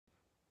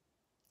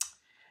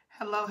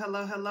Hello,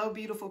 hello, hello,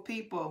 beautiful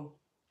people.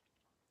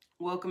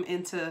 Welcome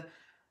into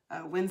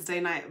Wednesday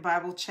night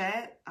Bible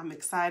chat. I'm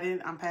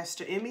excited. I'm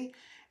Pastor Emi,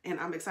 and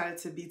I'm excited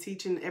to be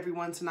teaching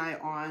everyone tonight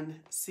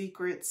on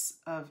secrets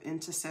of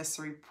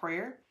intercessory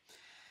prayer.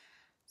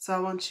 So I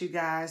want you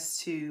guys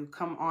to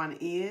come on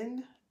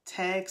in,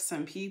 tag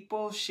some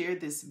people, share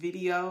this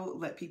video,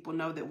 let people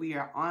know that we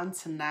are on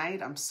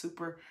tonight. I'm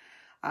super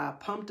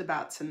pumped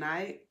about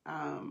tonight.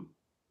 And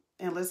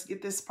let's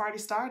get this party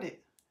started.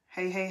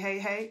 Hey, hey, hey,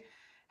 hey.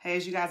 Hey,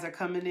 as you guys are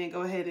coming in,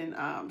 go ahead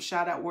and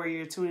shout out where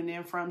you're tuning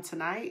in from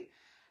tonight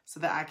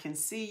so that I can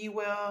see you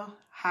well.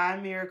 Hi,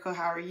 Miracle.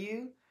 How are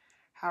you?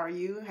 How are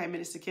you? Hey,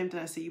 Minister Kimpton,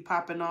 I see you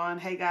popping on.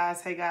 Hey,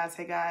 guys. Hey, guys.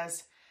 Hey,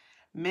 guys.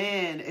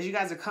 Man, as you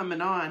guys are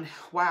coming on,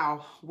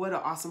 wow, what an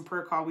awesome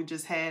prayer call we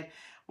just had. I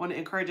want to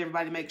encourage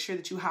everybody to make sure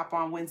that you hop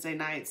on Wednesday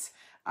nights,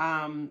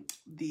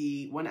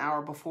 the 1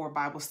 hour before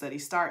Bible study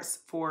starts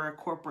for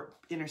corporate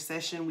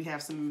intercession. We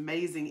have some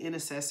amazing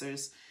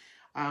intercessors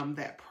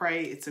that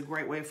pray. It's a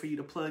great way for you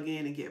to plug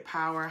in and get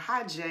power.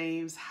 Hi,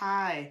 James.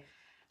 Hi,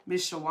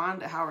 Miss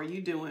Shawanda. How are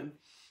you doing?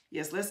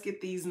 Yes, let's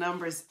get these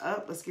numbers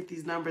up. Let's get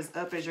these numbers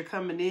up as you're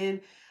coming in.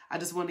 I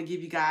just want to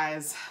give you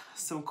guys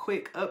some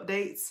quick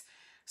updates.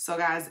 So,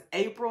 guys,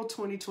 April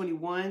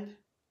 2021,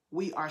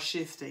 we are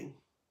shifting.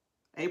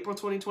 April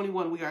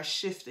 2021, we are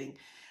shifting.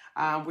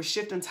 We're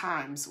shifting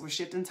times. We're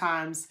shifting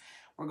times.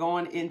 We're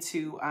going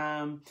into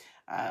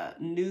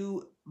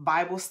new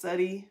Bible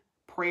study,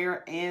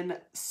 prayer, and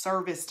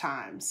service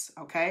times,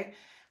 okay?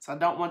 So I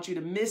don't want you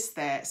to miss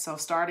that. So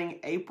starting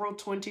April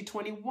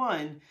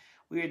 2021,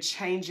 we are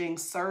changing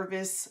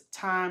service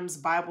times,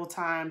 Bible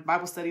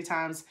study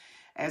times,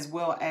 as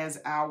well as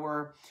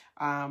our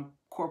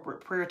corporate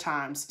prayer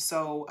times.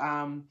 So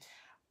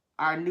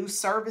our new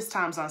service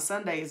times on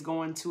Sunday is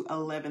going to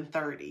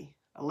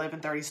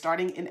 11:30,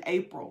 starting in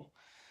April.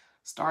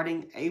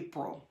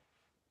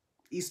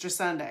 Easter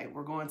Sunday,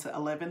 we're going to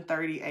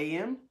 11:30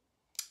 a.m.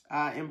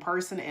 In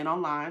person and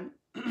online.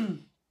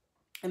 And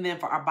then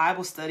for our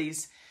Bible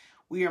studies,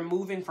 we are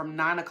moving from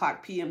 9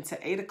 o'clock p.m. to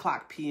 8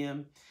 o'clock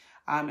p.m.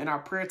 And our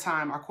prayer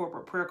time, our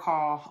corporate prayer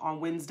call on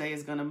Wednesday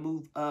is going to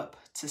move up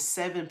to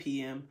 7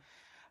 p.m.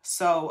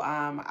 So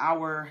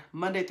our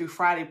Monday through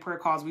Friday prayer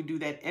calls, we do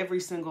that every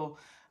single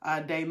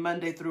day,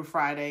 Monday through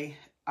Friday.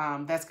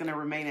 That's going to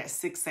remain at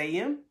 6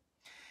 a.m.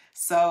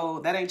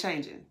 So that ain't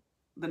changing.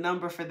 The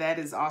number for that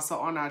is also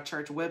on our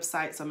church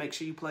website. So make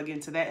sure you plug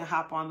into that and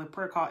hop on the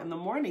prayer call in the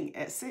morning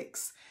at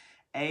 6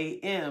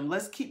 a.m.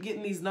 Let's keep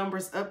getting these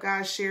numbers up,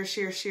 guys. Share.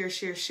 So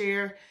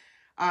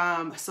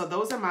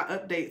those are my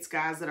updates,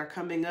 guys, that are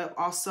coming up.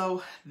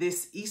 Also,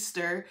 this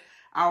Easter,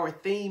 our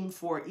theme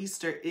for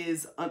Easter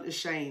is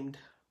unashamed.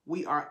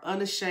 We are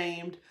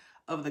unashamed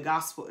of the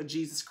gospel of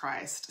Jesus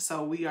Christ.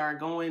 So we are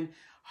going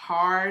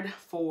hard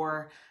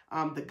for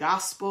the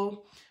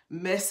gospel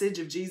message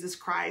of Jesus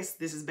Christ.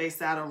 This is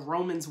based out of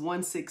Romans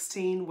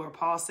 1:16, where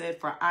Paul said,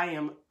 "For I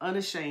am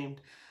unashamed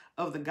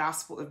of the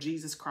gospel of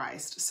Jesus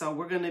Christ." So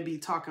we're going to be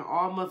talking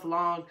all month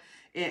long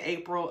in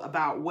April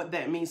about what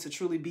that means to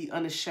truly be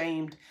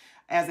unashamed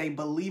as a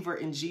believer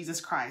in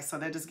Jesus Christ. So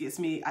that just gets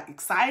me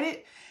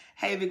excited.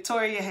 Hey,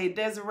 Victoria. Hey,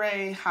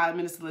 Desiree. Hi,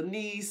 Minister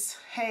Lanice.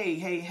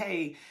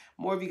 Hey.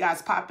 More of you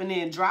guys popping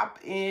in. Drop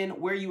in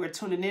where you are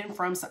tuning in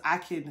from so I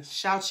can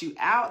shout you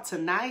out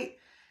tonight.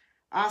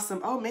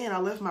 Awesome. Oh, man, I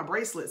left my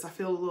bracelets. I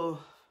feel a little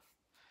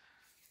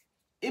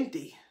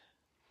empty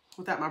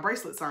without my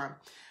bracelets on.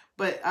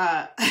 But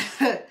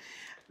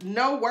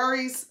no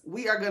worries.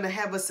 We are going to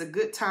have us a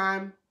good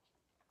time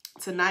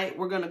tonight.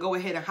 We're going to go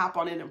ahead and hop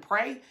on in and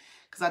pray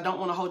because I don't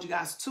want to hold you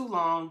guys too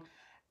long.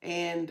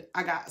 And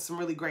I got some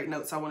really great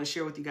notes I want to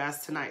share with you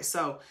guys tonight.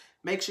 So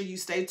make sure you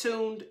stay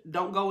tuned.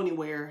 Don't go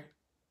anywhere.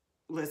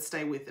 Let's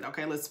stay with it.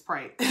 Okay, let's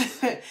pray.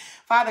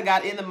 Father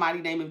God, in the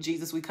mighty name of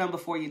Jesus, we come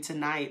before you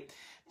tonight,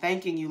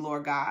 thanking you,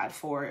 Lord God,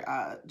 for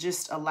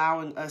just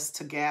allowing us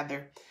to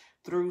gather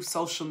through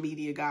social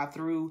media, God,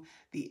 through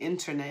the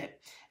internet.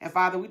 And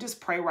Father, we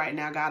just pray right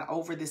now, God,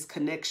 over this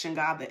connection,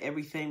 God, that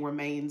everything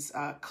remains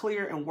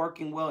clear and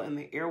working well in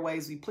the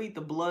airways. We plead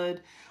the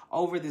blood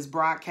over this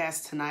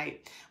broadcast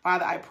tonight.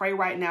 Father, I pray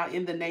right now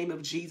in the name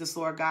of Jesus,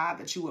 Lord God,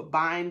 that you would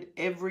bind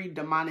every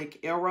demonic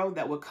arrow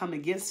that would come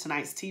against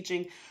tonight's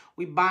teaching.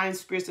 We bind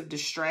spirits of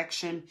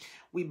distraction.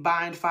 We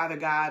bind, Father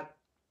God,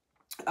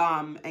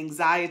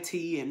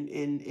 anxiety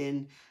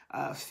and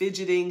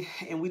fidgeting.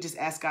 And we just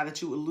ask, God,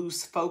 that you would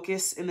lose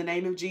focus in the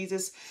name of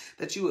Jesus,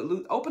 that you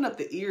would open up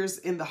the ears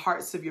in the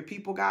hearts of your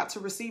people, God, to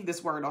receive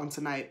this word on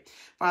tonight.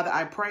 Father,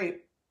 I pray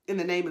in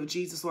the name of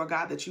Jesus, Lord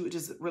God, that you would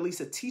just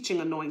release a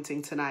teaching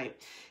anointing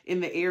tonight in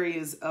the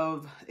areas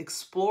of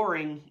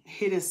exploring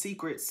hidden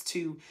secrets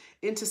to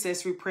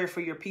intercessory prayer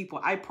for your people.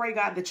 I pray,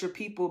 God, that your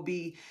people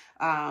be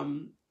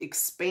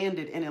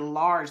expanded and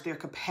enlarge their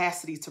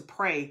capacity to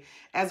pray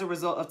as a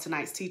result of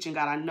tonight's teaching.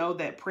 God, I know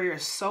that prayer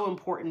is so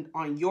important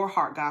on your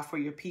heart, God, for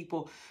your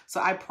people.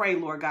 So I pray,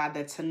 Lord God,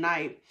 that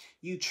tonight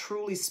you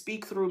truly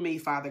speak through me,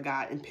 Father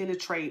God, and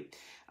penetrate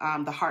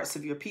the hearts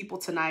of your people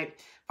tonight.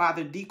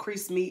 Father,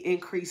 decrease me,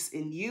 increase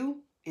in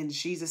you. In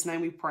Jesus'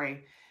 name we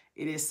pray.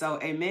 It is so.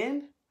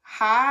 Amen.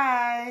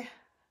 Hi.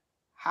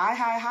 Hi,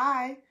 hi,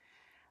 hi.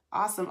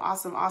 Awesome,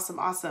 awesome, awesome,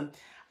 awesome.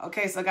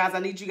 Okay, so guys, I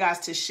need you guys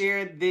to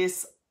share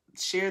this,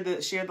 share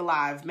the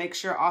live. Make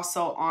sure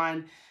also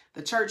on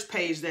the church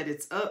page that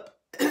it's up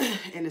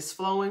and it's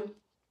flowing.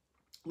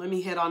 Let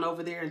me head on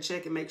over there and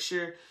check and make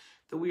sure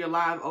that we are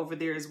live over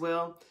there as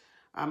well.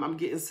 I'm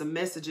getting some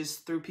messages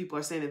through. People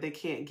are saying that they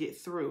can't get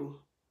through.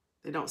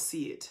 They don't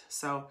see it.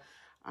 So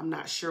I'm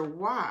not sure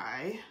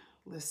why.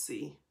 Let's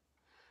see.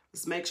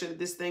 Let's make sure that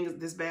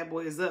this bad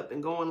boy is up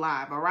and going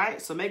live. All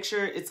right. So make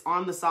sure it's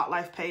on the Salt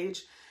Life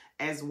page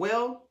as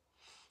well.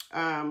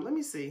 Let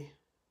me see.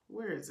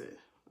 Where is it?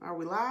 Are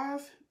we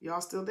live? Y'all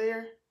still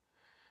there?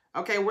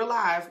 Okay, we're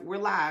live. We're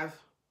live.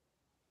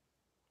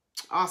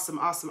 Awesome,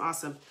 awesome,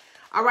 awesome.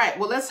 All right.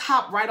 Well, let's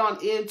hop right on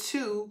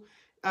into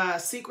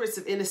Secrets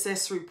of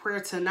Intercessory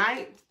Prayer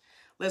tonight.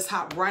 Let's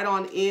hop right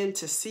on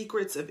into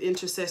Secrets of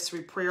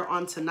Intercessory Prayer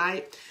on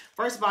tonight.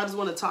 First of all, I just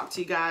want to talk to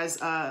you guys,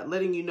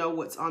 letting you know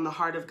what's on the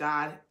heart of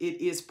God.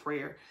 It is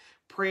prayer.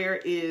 Prayer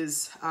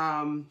is,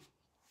 to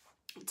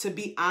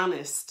be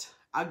honest,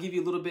 I'll give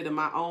you a little bit of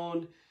my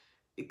own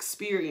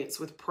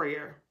experience with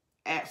prayer.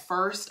 At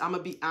first, I'm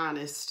going to be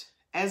honest,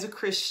 as a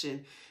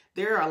Christian,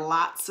 there are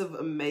lots of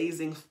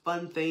amazing,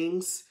 fun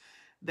things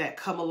that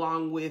come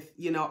along with,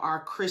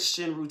 our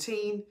Christian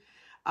routine,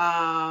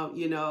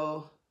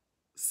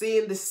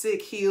 seeing the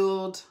sick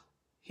healed,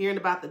 hearing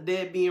about the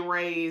dead being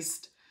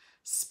raised,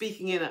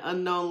 speaking in an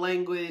unknown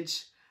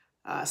language,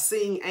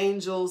 seeing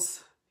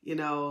angels,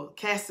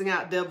 casting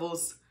out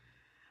devils,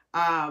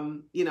 a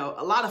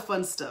lot of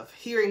fun stuff,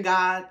 hearing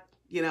God,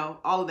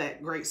 all of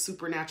that great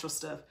supernatural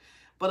stuff.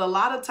 But a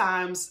lot of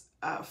times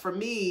for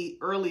me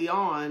early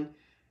on,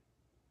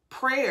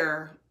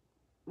 prayer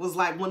was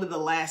like one of the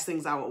last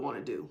things I would want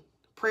to do.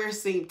 Prayer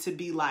seemed to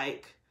be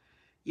like,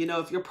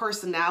 if your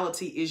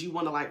personality is you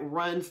want to like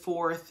run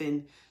forth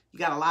and you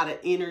got a lot of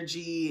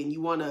energy and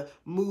you want to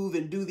move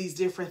and do these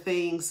different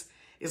things,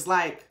 it's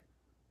like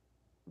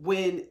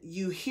when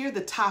you hear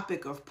the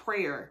topic of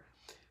prayer,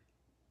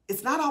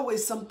 it's not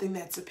always something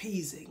that's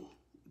appeasing.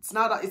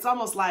 It's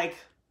almost like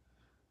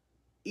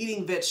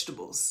eating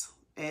vegetables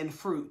and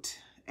fruit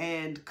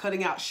and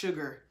cutting out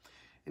sugar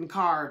and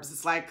carbs.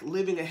 It's like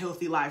living a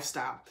healthy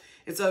lifestyle.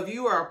 And so if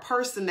you are a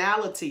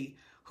personality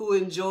who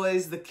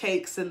enjoys the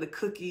cakes and the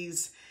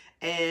cookies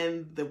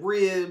and the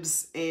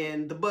ribs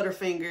and the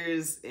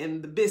Butterfingers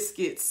and the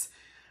biscuits,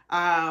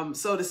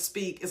 so to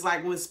speak, it's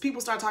like when people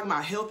start talking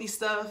about healthy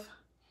stuff,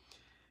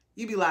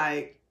 you be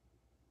like,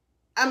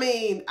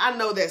 I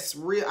know that's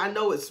real. I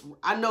know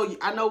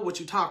what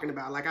you're talking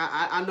about. Like,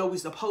 I know we're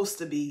supposed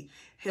to be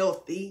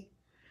healthy,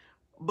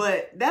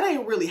 but that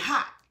ain't really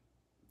hot.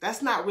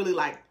 That's not really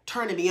like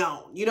turning me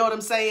on. You know what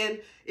I'm saying?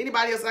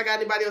 Anybody else? I got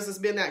anybody else that's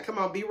been that? Come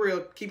on, be real.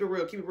 Keep it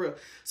real. Keep it real.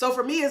 So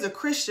for me as a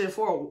Christian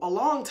for a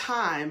long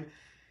time,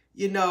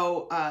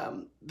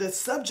 the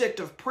subject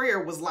of prayer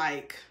was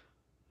like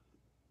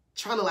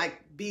trying to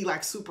like be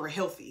like super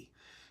healthy,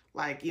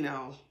 like,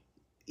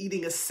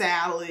 eating a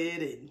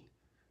salad and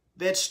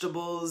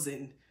vegetables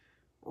and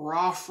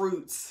raw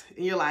fruits.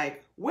 And you're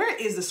like, where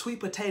is the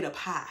sweet potato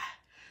pie?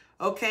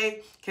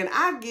 Okay. Can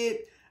I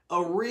get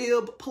a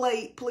rib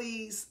plate,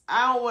 please?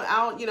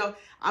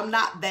 I'm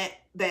not that,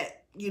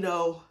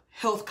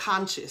 health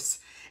conscious.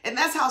 And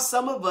that's how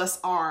some of us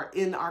are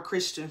in our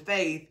Christian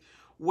faith,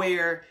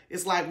 where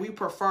it's like we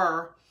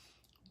prefer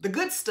the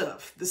good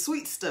stuff, the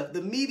sweet stuff,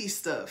 the meaty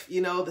stuff,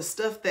 the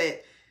stuff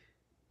that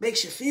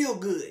makes you feel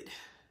good.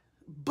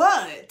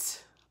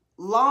 But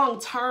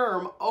long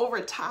term, over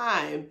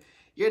time,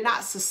 you're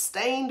not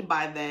sustained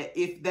by that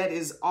if that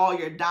is all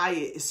your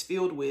diet is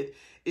filled with,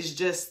 is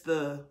just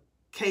the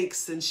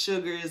cakes and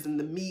sugars and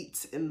the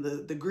meats and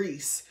the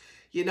grease,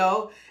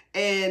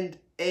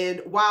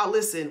 and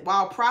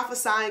while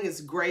prophesying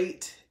is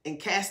great and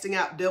casting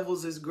out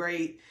devils is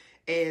great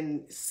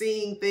and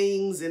seeing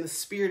things in the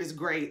spirit is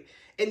great.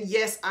 And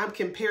yes, I'm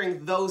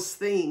comparing those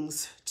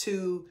things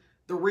to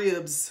the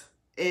ribs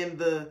and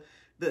the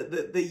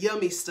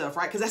yummy stuff,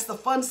 right? Because that's the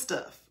fun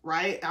stuff,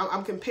 right?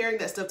 I'm comparing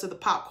that stuff to the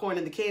popcorn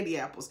and the candy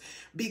apples,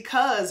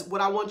 because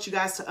what I want you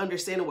guys to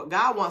understand and what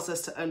God wants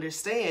us to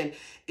understand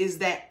is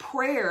that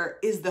prayer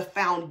is the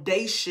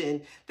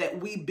foundation that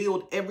we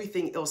build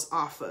everything else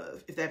off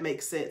of, if that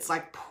makes sense.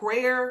 Like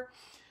prayer,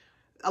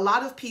 a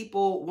lot of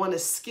people want to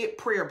skip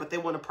prayer, but they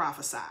want to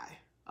prophesy.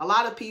 A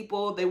lot of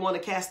people, they want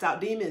to cast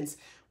out demons,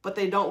 but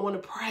they don't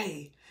want to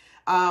pray.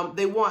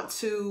 They want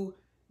to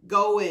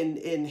go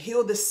and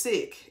heal the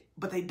sick,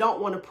 but they don't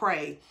want to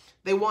pray.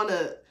 They want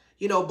to,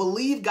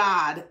 believe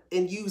God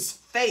and use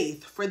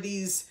faith for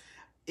these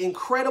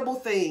incredible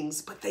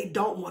things, but they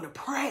don't want to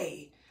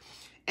pray.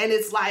 And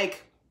it's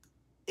like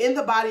in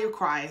the body of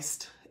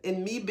Christ,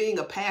 and me being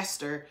a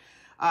pastor,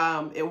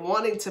 and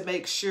wanting to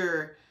make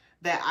sure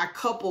that I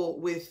couple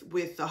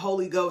with the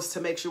Holy Ghost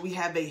to make sure we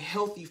have a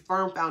healthy,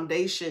 firm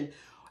foundation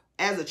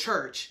as a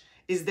church,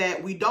 is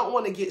that we don't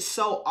want to get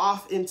so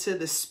off into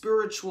the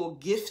spiritual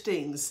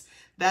giftings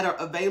that are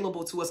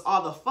available to us,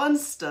 all the fun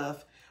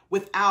stuff,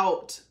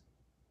 without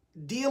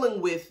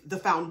dealing with the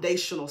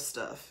foundational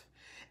stuff.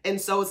 And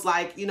so it's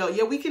like, you know,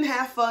 yeah, we can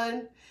have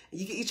fun.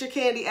 You can eat your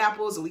candy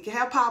apples and we can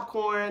have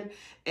popcorn,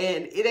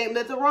 and it ain't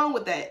nothing wrong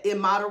with that in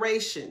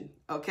moderation.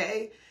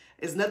 Okay.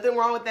 There's nothing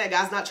wrong with that.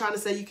 God's not trying to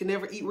say you can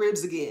never eat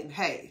ribs again.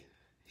 Hey,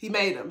 he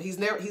made them. He's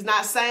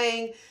not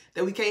saying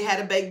that we can't have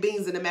the baked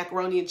beans and the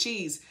macaroni and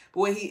cheese. But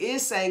what he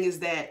is saying is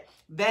that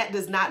that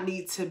does not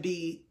need to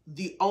be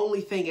the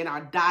only thing in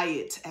our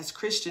diet as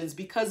Christians,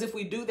 because if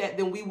we do that,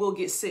 then we will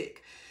get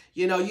sick.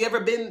 You know, you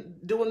ever been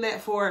doing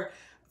that for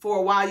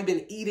a while? You've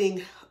been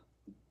eating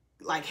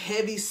like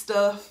heavy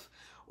stuff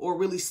or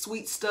really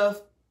sweet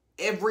stuff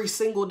every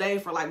single day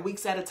for like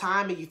weeks at a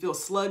time, and you feel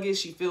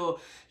sluggish, you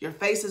feel your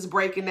face is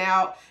breaking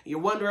out, you're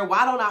wondering,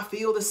 why don't I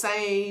feel the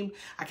same?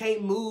 I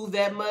can't move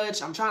that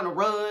much. I'm trying to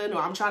run,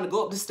 or I'm trying to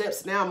go up the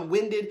steps, now I'm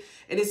winded.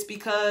 And it's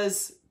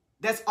because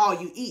that's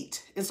all you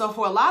eat. And so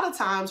for a lot of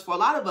times, for a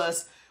lot of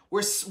us,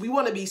 we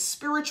want to be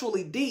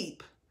spiritually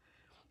deep,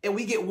 and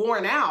we get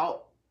worn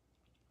out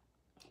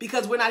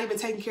because we're not even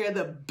taking care of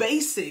the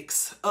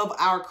basics of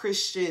our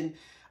Christian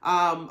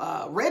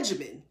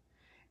regimen.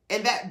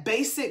 And that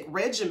basic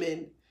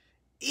regimen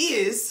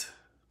is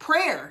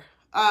prayer.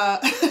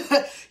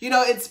 You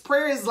know,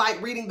 prayer is like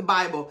reading the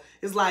Bible.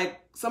 It's like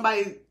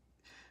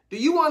do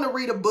you want to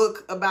read a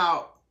book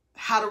about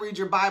how to read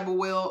your Bible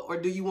well,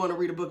 or do you want to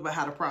read a book about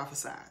how to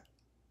prophesy?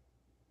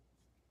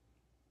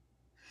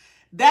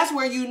 That's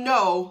where you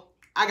know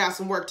I got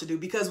some work to do,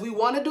 because we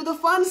want to do the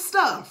fun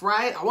stuff,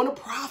 right? I want to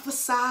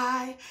prophesy.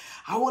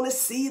 I want to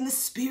see in the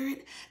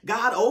spirit.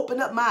 God, open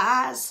up my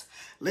eyes.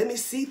 Let me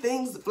see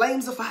things,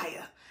 flames of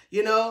fire.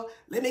 You know,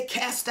 let me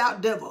cast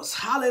out devils.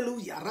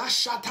 Hallelujah.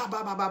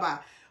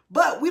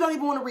 But we don't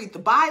even want to read the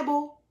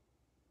Bible.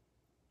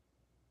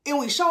 And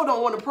we sure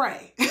don't want to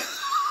pray.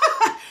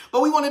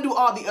 But we want to do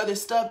all the other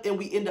stuff, and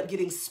we end up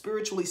getting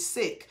spiritually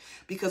sick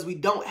because we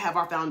don't have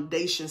our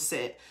foundation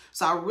set.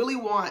 So I really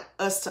want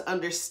us to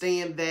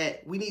understand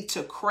that we need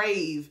to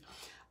crave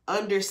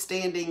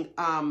understanding,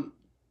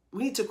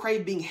 we need to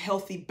crave being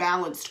healthy,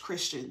 balanced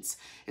Christians.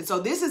 And so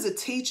this is a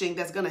teaching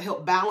that's going to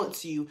help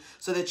balance you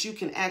so that you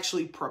can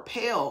actually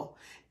propel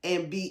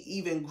and be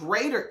even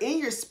greater in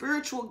your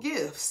spiritual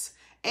gifts,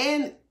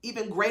 and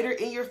even greater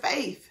in your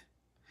faith,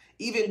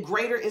 even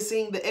greater in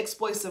seeing the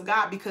exploits of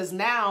God, because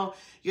now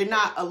you're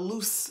not a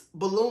loose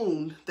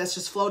balloon that's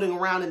just floating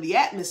around in the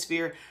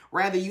atmosphere.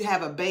 Rather, you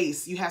have a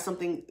base. You have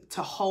something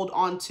to hold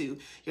on to.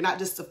 You're not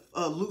just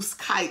a loose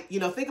kite. You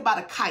know, think about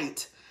a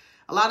kite.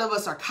 A lot of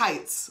us are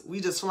kites.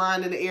 We just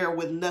flying in the air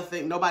with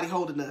nothing, nobody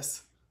holding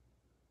us.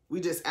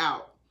 We just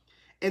out.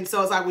 And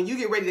so it's like when you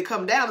get ready to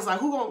come down, it's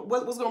like,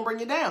 what's going to bring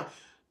you down?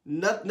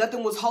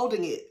 Nothing was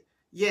holding it.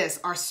 Yes,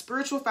 our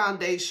spiritual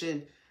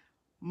foundation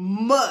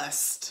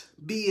must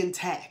be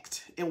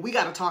intact. And we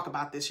got to talk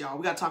about this, y'all.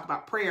 We got to talk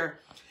about prayer,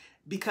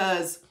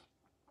 because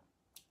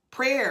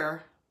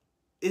prayer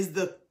is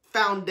the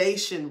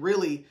foundation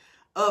really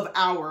of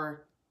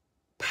our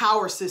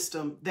power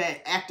system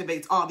that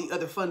activates all the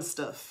other fun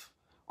stuff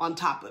on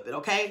top of it.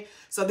 Okay.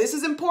 So this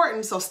is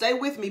important. So stay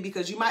with me,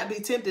 because you might be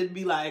tempted to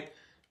be like,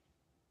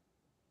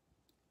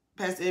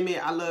 Pastor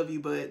Emi, I love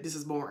you, but this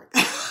is boring.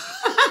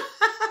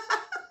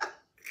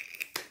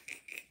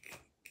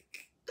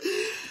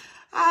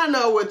 I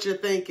know what you're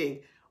thinking,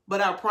 but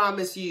I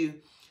promise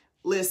you,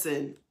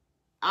 listen,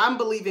 I'm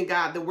believing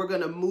God that we're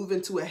going to move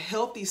into a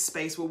healthy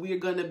space where we are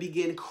going to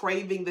begin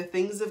craving the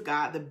things of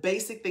God, the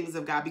basic things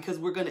of God, because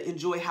we're going to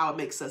enjoy how it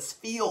makes us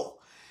feel.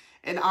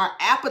 And our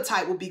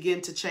appetite will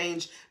begin to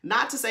change.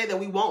 Not to say that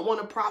we won't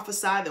want to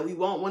prophesy, that we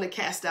won't want to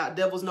cast out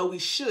devils. No, we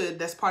should.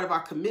 That's part of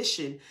our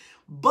commission.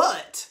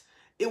 But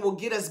it will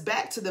get us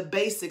back to the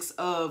basics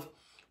of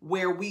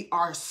where we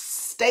are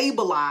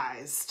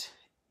stabilized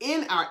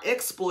in our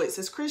exploits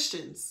as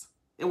Christians.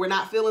 And we're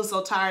not feeling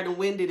so tired and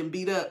winded and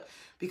beat up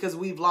because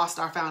we've lost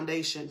our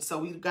foundation. So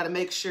we've got to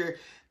make sure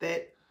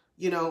that,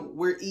 you know,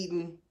 we're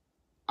eating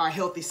our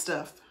healthy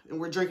stuff and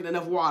we're drinking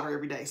enough water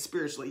every day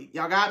spiritually.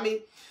 Y'all got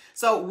me?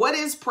 So what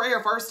is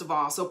prayer, first of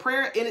all? So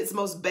prayer in its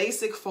most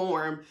basic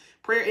form,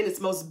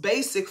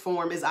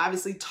 is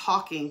obviously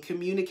talking,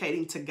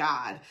 communicating to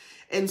God.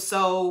 And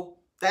so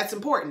that's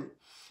important.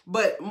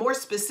 But more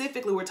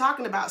specifically, we're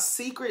talking about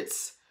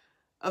secrets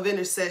of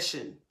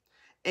intercession.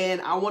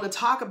 And I want to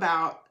talk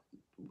about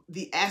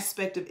the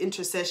aspect of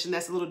intercession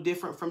that's a little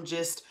different from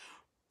just,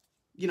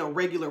 you know,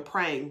 regular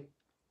praying.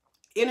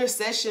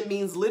 Intercession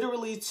means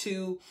literally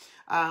to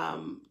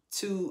come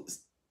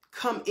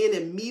in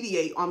and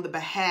mediate on the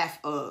behalf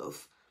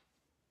of.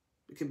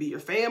 It could be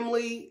your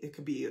family. It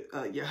could be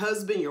your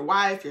husband, your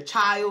wife, your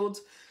child.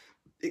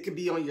 It could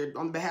be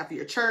on behalf of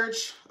your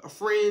church, a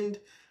friend,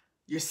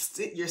 your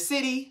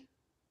city,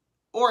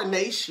 or a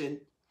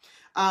nation.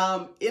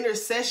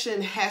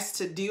 Intercession has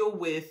to deal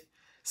with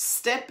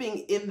stepping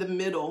in the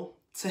middle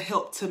to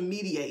help to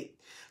mediate.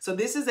 So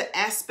this is an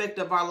aspect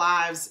of our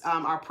lives,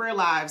 our prayer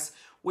lives,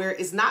 where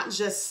it's not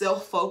just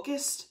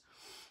self-focused,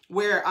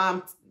 where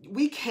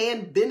we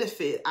can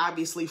benefit,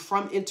 obviously,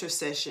 from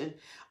intercession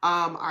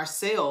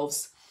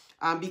ourselves,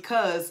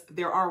 because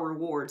there are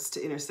rewards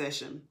to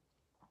intercession.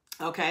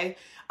 Okay.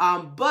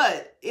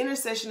 But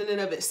intercession in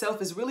and of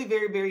itself is really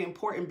very, very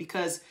important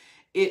because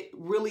it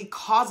really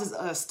causes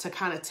us to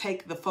kind of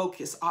take the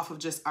focus off of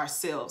just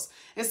ourselves.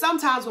 And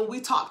sometimes when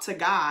we talk to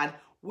God,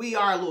 we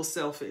are a little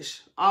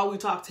selfish. All we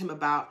talk to him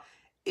about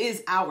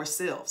is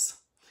ourselves.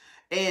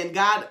 And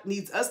God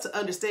needs us to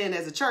understand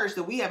as a church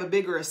that we have a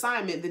bigger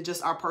assignment than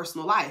just our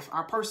personal life,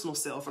 our personal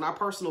self, and our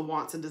personal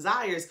wants and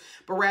desires,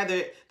 but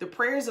rather the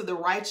prayers of the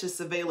righteous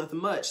availeth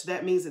much.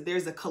 That means that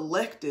there's a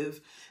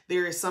collective,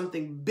 there is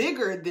something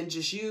bigger than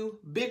just you,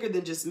 bigger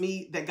than just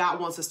me, that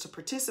God wants us to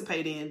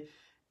participate in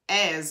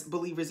as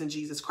believers in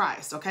Jesus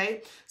Christ,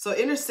 okay? So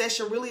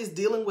intercession really is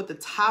dealing with the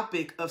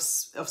topic of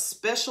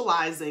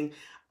specializing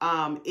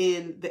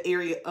in the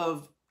area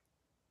of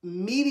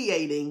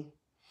mediating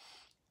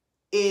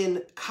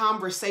in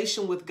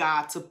conversation with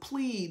God to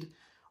plead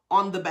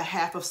on the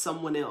behalf of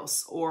someone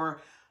else or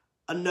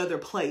another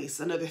place,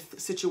 another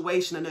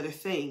situation, another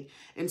thing.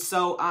 And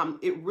so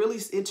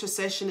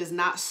intercession is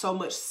not so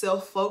much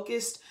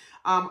self-focused,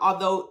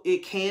 although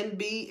it can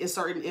be in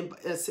certain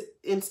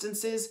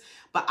instances.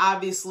 But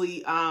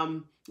obviously,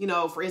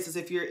 for instance,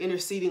 if you're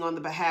interceding on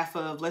the behalf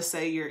of, let's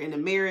say you're in a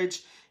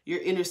marriage, you're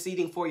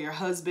interceding for your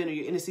husband or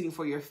you're interceding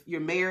for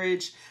your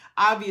marriage,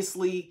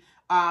 obviously,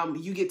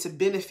 you get to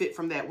benefit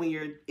from that when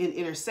you're in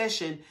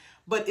intercession,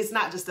 but it's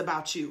not just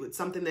about you. It's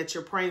something that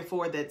you're praying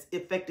for that's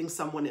affecting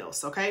someone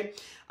else, okay?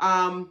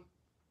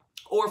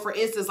 Or for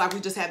instance, like we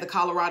just had the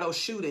Colorado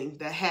shooting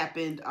that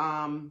happened,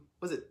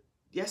 was it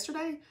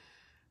yesterday?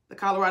 The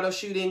Colorado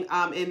shooting,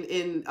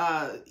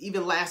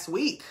 even last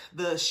week,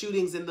 the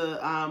shootings in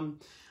the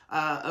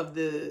of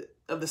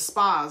the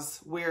spas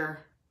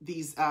where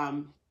these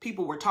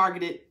people were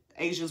targeted,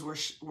 Asians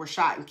were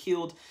shot and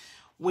killed.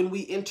 When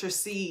we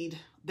intercede,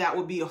 that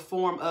would be a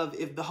form of,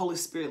 if the Holy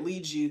Spirit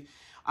leads you,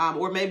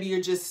 or maybe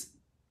you're just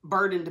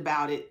burdened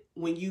about it.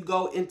 When you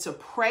go into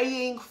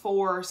praying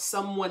for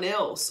someone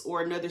else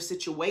or another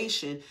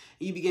situation,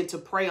 you begin to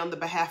pray on the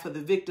behalf of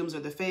the victims or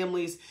the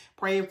families,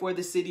 praying for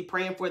the city,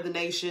 praying for the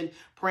nation,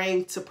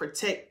 praying to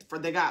protect, for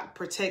that God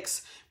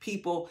protects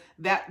people.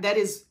 That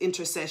is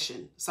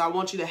intercession. So I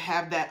want you to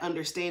have that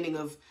understanding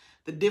of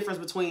the difference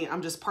between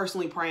I'm just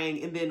personally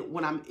praying and then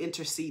when I'm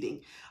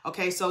interceding.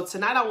 Okay, so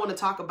tonight I want to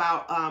talk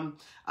about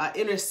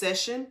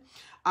intercession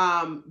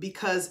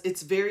because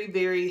it's very,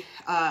 very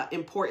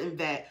important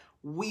that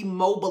we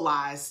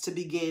mobilize to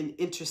begin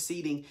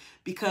interceding,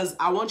 because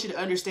I want you to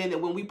understand that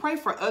when we pray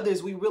for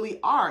others, we really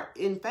are,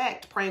 in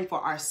fact, praying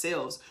for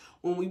ourselves.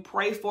 When we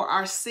pray for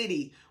our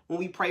city, when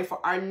we pray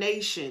for our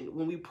nation,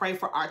 when we pray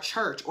for our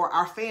church or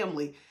our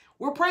family,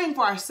 we're praying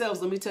for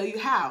ourselves. Let me tell you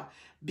how.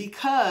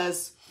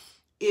 Because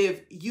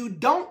if you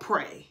don't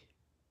pray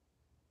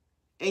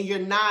and you're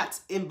not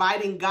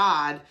inviting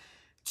God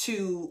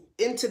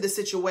into the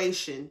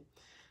situation,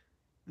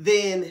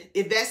 then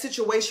if that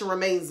situation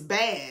remains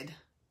bad,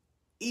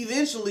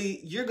 eventually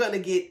you're going to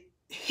get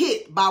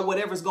hit by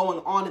whatever's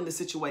going on in the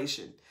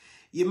situation.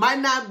 You might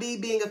not be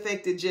being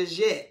affected just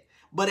yet,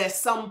 but at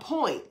some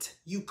point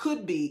you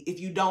could be if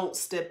you don't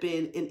step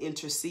in and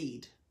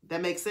intercede.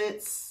 That makes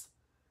sense?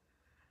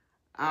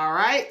 All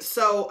right.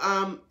 So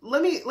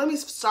let me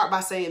start by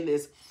saying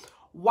this.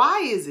 Why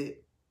is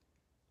it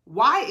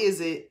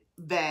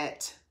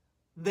that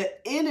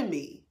the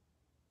enemy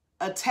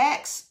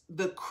attacks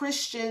the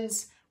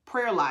Christian's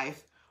prayer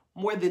life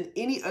more than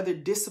any other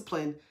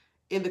discipline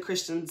in the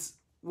Christian's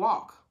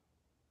walk?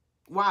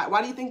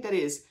 Why do you think that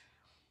is?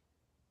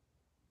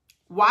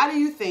 Why do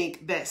you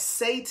think that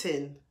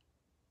Satan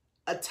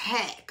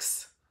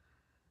attacks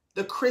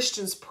the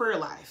Christian's prayer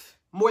life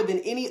more than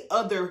any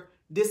other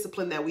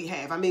discipline that we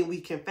have? I mean, we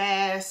can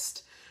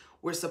fast.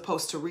 We're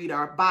supposed to read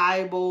our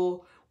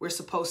Bible. We're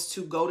supposed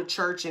to go to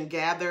church and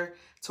gather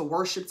to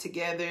worship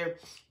together.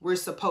 We're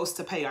supposed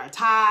to pay our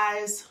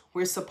tithes.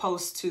 We're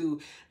supposed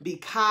to be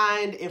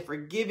kind and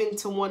forgiving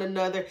to one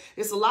another.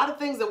 It's a lot of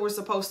things that we're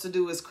supposed to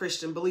do as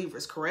Christian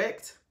believers,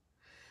 correct?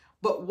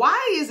 But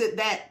why is it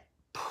that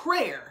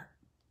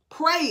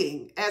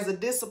praying as a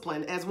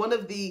discipline, as one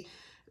of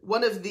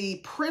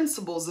the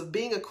principles of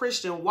being a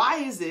Christian, why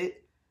is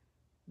it,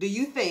 do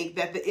you think,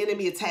 that the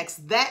enemy attacks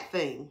that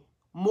thing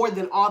more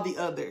than all the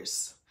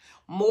others?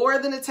 More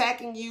than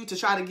attacking you to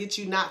try to get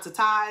you not to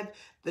tithe,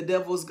 the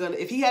devil's gonna,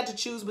 if he had to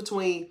choose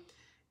between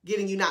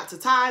getting you not to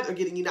tithe or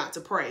getting you not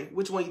to pray,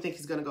 which one do you think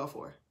he's gonna go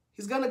for?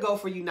 He's gonna go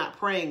for you not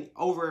praying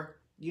over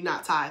you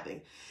not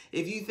tithing.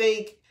 If you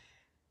think,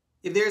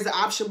 if there's an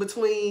option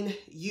between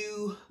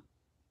you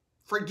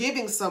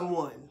forgiving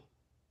someone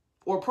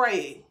or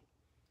praying,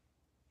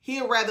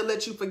 he'd rather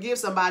let you forgive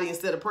somebody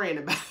instead of praying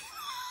about it.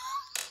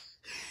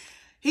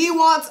 He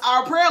wants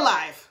our prayer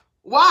life.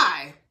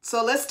 Why?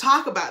 So let's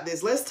talk about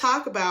this. Let's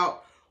talk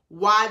about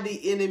why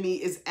the enemy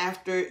is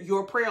after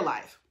your prayer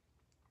life.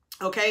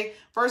 Okay,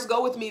 first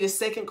go with me to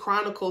 2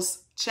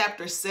 Chronicles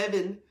chapter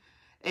 7,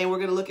 and we're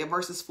going to look at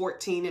verses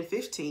 14 and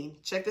 15.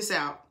 Check this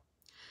out.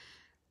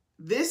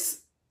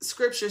 This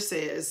scripture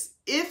says,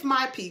 if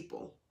my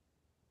people,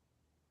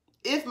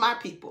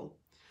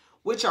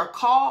 which are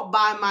called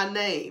by my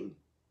name,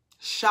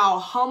 shall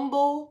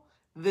humble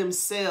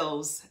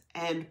themselves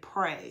and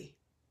pray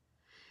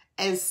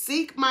and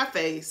seek my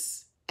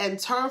face and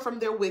turn from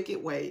their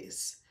wicked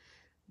ways,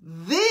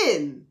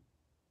 then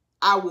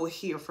I will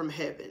hear from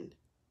heaven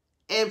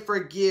and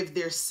forgive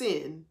their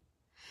sin,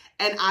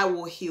 and I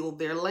will heal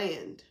their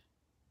land.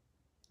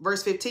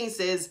 Verse 15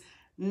 says,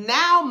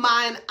 now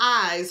mine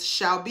eyes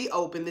shall be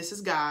open, this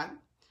is God,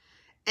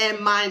 and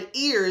mine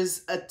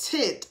ears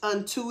attent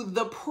unto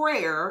the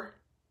prayer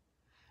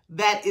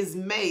that is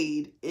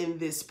made in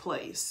this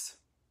place.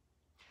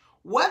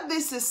 What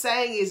this is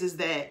saying is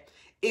that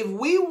if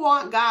we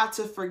want God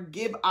to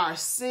forgive our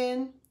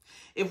sin,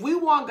 if we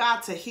want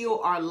God to heal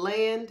our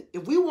land,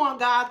 if we want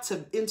God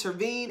to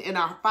intervene in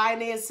our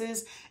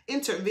finances,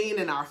 intervene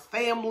in our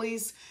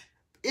families,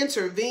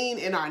 intervene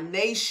in our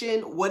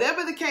nation,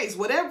 whatever the case,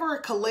 whatever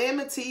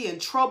calamity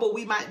and trouble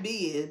we might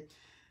be in,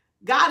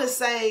 God is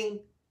saying,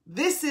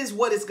 this is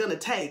what it's going to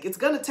take. It's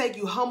going to take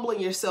you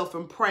humbling yourself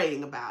and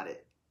praying about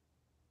it.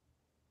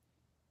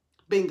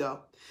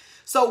 Bingo.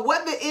 So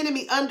what the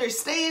enemy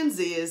understands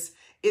is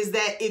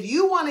that if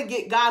you want to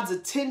get God's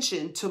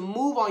attention to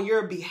move on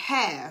your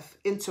behalf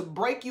and to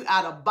break you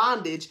out of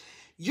bondage,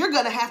 you're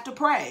going to have to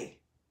pray.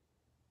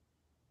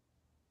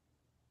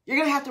 You're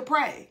going to have to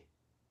pray.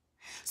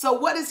 So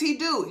what does he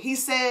do? He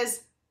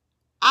says,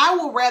 I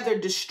will rather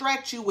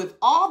distract you with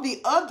all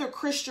the other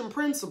Christian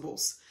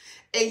principles.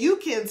 And you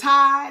can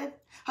tithe.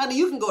 Honey,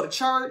 you can go to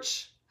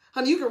church.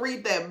 Honey, you can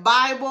read that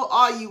Bible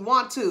all you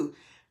want to.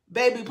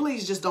 Baby,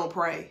 please just don't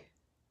pray.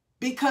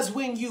 Because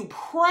when you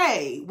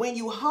pray, when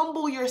you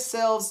humble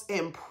yourselves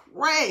and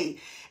pray,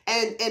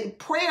 and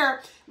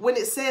prayer, when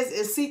it says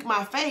and seek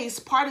my face,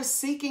 part of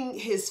seeking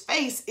his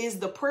face is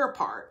the prayer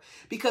part.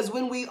 Because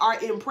when we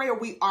are in prayer,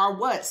 we are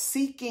what?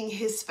 Seeking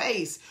his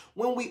face.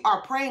 When we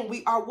are praying,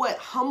 we are what?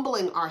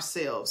 Humbling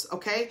ourselves,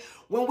 okay?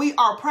 When we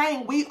are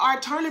praying, we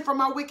are turning from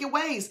our wicked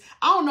ways.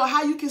 I don't know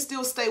how you can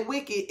still stay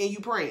wicked and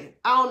you praying.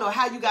 I don't know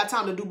how you got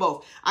time to do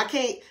both. I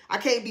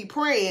can't be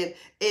praying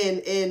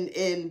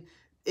and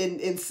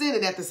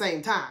sinning at the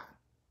same time.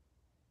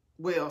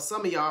 Well,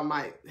 some of y'all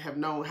might have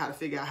known how to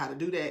figure out how to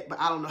do that, but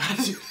I don't know how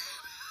to do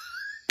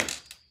that.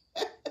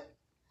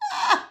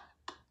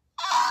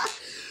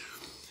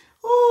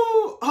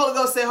 Ooh, Holy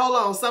Ghost said, hold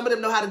on. Some of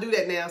them know how to do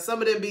that now.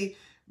 Some of them be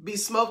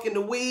smoking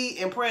the weed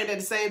and praying at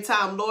the same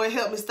time. Lord,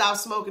 help me stop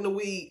smoking the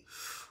weed.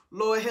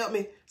 Lord, help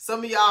me.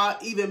 Some of y'all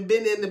even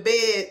been in the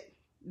bed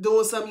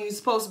doing something you ain't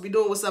supposed to be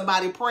doing with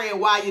somebody, praying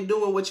while you're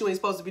doing what you ain't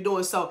supposed to be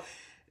doing. So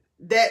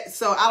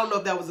I don't know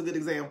if that was a good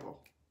example.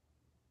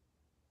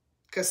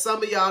 Because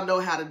some of y'all know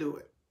how to do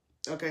it.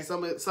 Okay,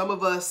 some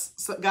of us,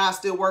 God's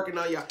still working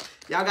on y'all.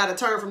 Y'all got to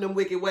turn from them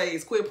wicked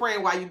ways. Quit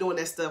praying while you're doing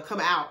that stuff.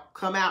 Come out.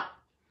 Come out.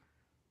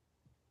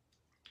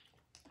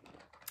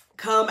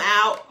 Come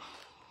out.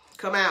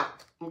 Come out.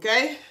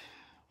 Okay?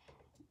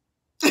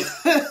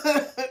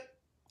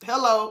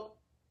 Hello.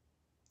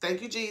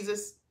 Thank you,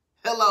 Jesus.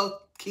 Hello.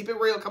 Keep it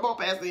real. Come on,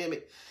 Pastor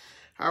Emi.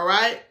 All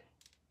right?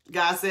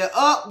 God said,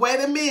 oh,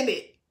 wait a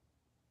minute.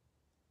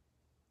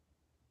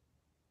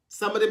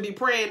 Some of them be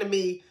praying to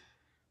me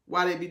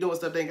while they be doing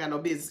stuff they ain't got no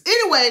business.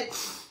 Anyway,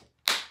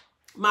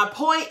 my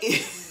point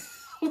is,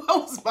 what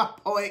was my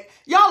point?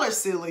 Y'all are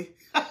silly.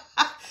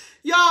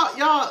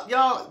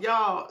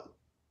 y'all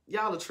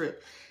a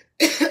trip.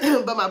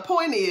 But my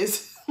point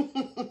is,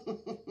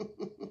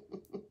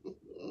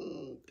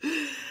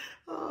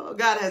 oh,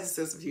 God has a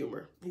sense of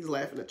humor. He's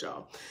laughing at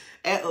y'all,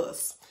 at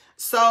us.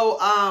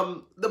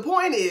 So the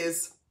point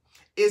is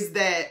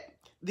that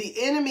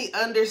the enemy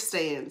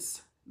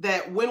understands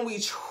that when we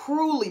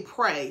truly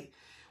pray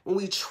and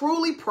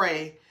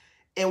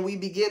we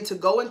begin to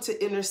go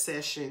into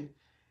intercession,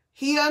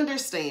 he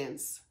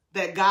understands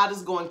that God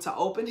is going to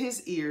open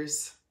his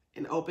ears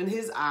and open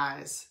his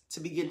eyes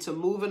to begin to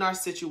move in our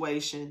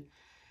situation.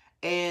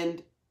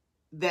 And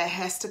that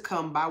has to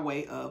come by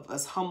way of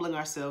us humbling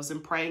ourselves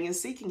and praying and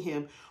seeking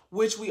him,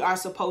 which we are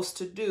supposed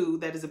to do.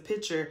 That is a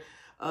picture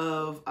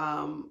of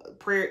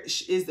prayer,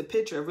 is the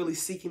picture of really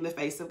seeking the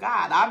face of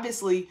God.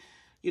 Obviously,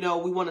 you know,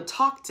 we want to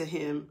talk to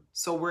him.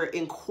 So we're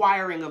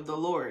inquiring of the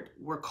Lord.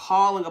 We're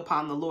calling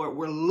upon the Lord.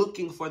 We're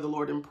looking for the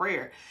Lord in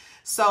prayer.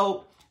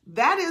 So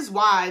that is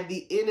why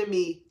the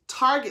enemy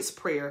targets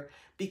prayer,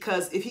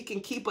 because if he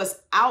can keep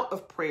us out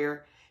of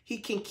prayer, he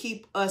can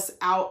keep us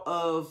out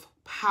of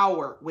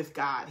power with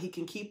God. He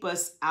can keep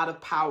us out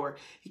of power.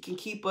 He can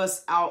keep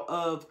us out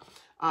of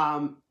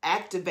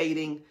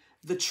activating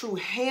the true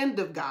hand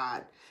of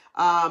God.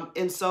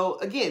 And so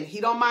again,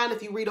 he don't mind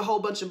if you read a whole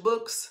bunch of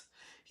books.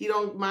 He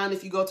don't mind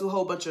if you go to a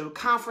whole bunch of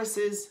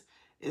conferences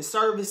and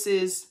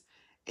services,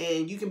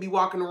 and you can be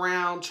walking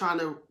around trying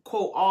to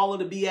quote all of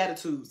the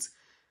Beatitudes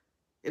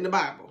in the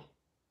Bible.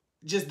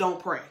 Just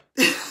don't pray.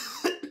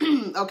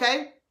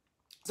 Okay?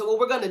 So what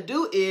we're going to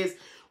do is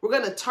we're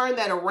going to turn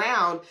that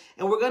around,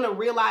 and we're going to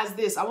realize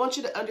this. I want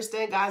you to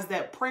understand, guys,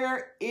 that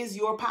prayer is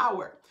your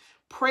power.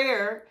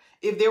 Prayer,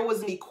 if there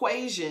was an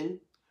equation,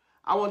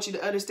 I want you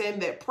to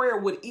understand that prayer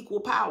would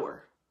equal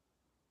power.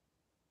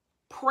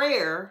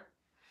 Prayer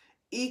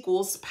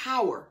equals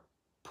power.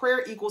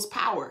 Prayer equals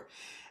power.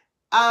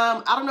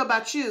 I don't know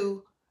about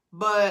you,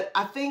 but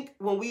I think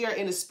when we are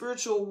in a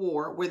spiritual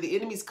war where the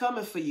enemy's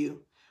coming for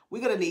you,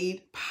 we're going to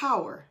need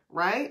power,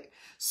 right?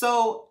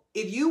 So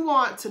if you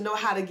want to know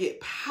how to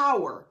get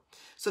power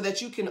so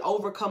that you can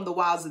overcome the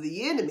wiles of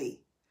the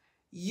enemy,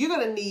 you're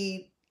going to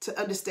need to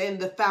understand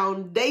the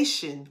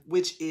foundation,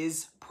 which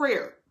is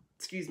prayer.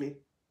 Excuse me.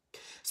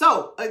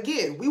 So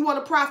again, we want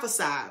to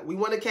prophesy. We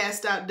want to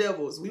cast out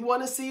devils. We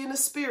want to see in the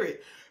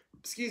spirit.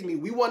 Excuse me.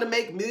 We want to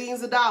make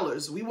millions of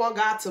dollars. We want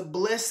God to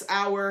bless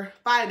our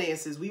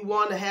finances. We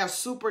want to have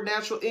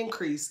supernatural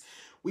increase.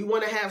 We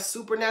want to have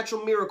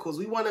supernatural miracles.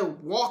 We want to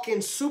walk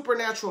in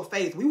supernatural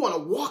faith. We want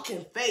to walk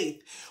in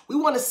faith. We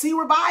want to see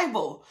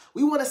revival.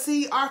 We want to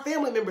see our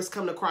family members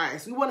come to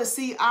Christ. We want to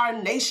see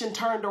our nation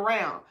turned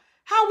around.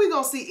 How are we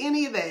going to see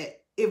any of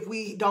that if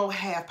we don't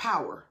have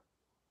power?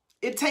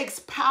 It takes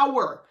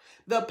power,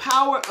 the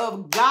power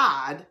of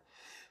God,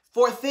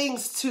 for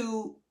things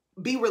to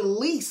be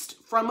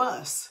released from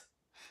us.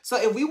 So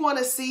if we want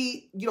to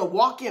see,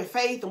 walk in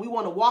faith, and we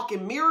want to walk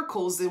in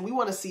miracles, and we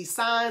want to see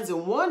signs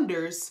and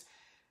wonders,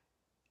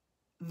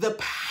 the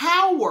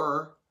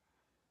power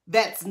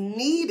that's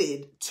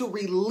needed to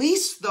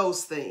release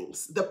those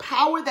things, the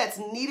power that's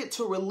needed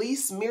to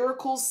release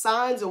miracles,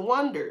 signs, and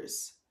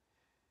wonders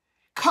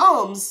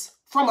comes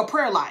from a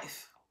prayer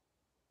life.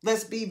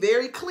 Let's be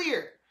very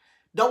clear.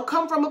 Don't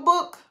come from a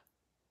book.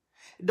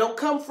 Don't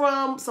come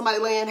from somebody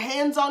laying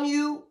hands on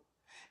you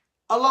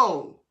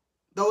alone.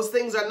 Those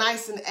things are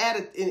nice and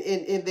added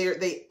in there.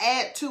 They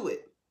add to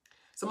it.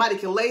 Somebody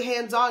can lay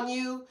hands on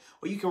you,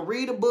 or you can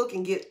read a book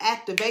and get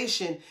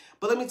activation.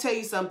 But let me tell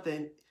you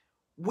something.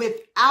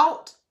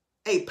 Without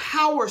a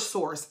power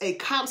source, a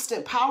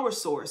constant power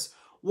source,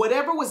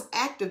 whatever was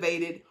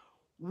activated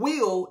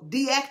will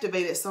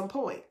deactivate at some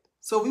point.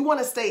 So if we want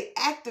to stay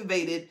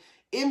activated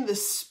in the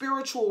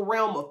spiritual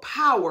realm of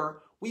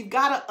power, we've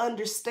got to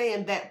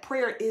understand that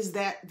prayer is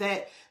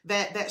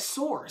that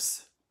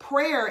source.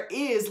 Prayer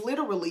is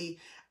literally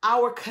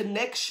our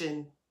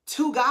connection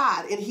to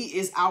God, and he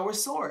is our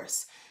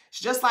source. It's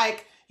just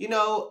like,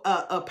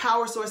 a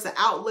power source, an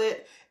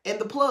outlet, and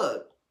the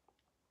plug.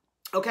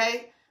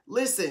 Okay?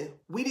 Listen,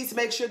 we need to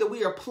make sure that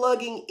we are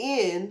plugging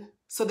in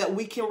so that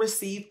we can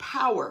receive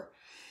power.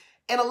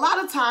 And a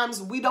lot of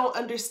times we don't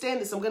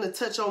understand this. I'm going to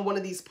touch on one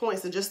of these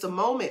points in just a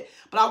moment,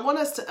 but I want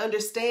us to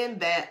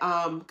understand that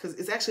because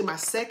it's actually my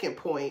second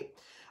point,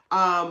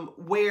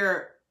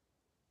 where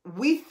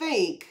we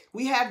think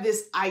we have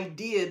this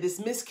idea, this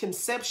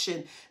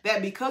misconception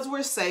that because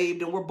we're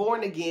saved and we're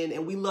born again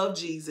and we love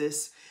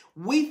Jesus,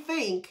 we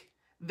think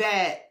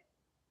that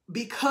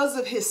because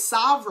of his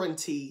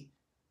sovereignty,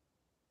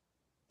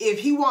 if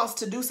he wants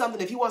to do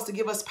something, if he wants to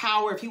give us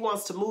power, if he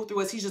wants to move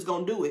through us, he's just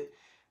going to do it.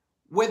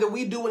 Whether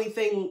we do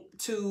anything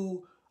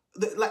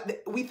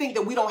we think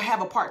that we don't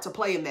have a part to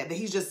play in that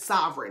he's just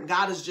sovereign.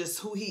 God is just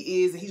who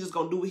he is, and he's just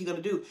going to do what he's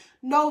going to do.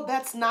 No,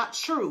 that's not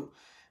true.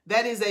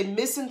 That is a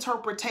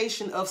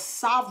misinterpretation of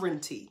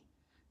sovereignty.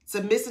 It's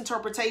a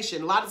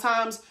misinterpretation. A lot of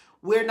times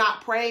we're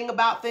not praying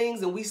about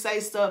things, and we say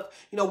stuff,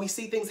 we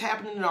see things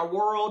happening in our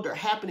world or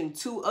happening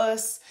to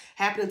us,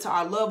 happening to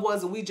our loved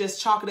ones, and we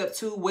just chalk it up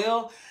to,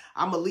 well,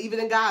 I'm going to leave it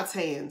in God's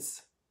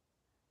hands.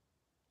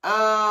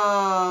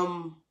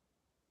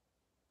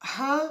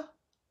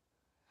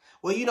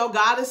 Well,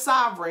 God is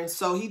sovereign,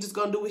 so he's just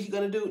going to do what he's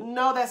going to do.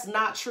 No, that's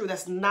not true.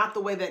 That's not the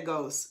way that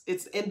goes.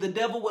 And the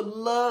devil would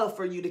love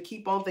for you to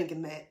keep on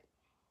thinking that.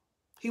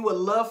 He would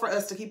love for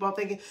us to keep on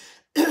thinking,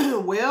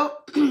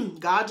 well,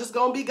 God just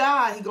going to be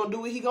God. He going to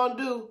do what he going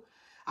to do.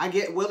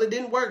 Well, it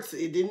didn't work.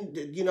 It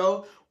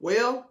didn't,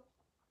 well,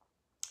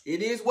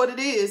 it is what it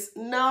is.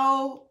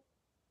 No,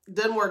 it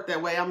doesn't work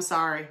that way. I'm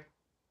sorry.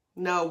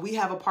 No, we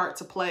have a part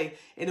to play.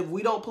 And if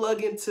we don't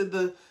plug into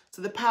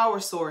the power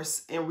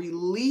source and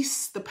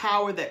release the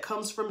power that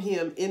comes from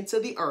him into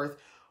the earth,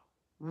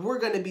 we're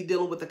going to be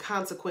dealing with the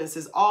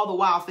consequences, all the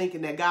while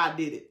thinking that God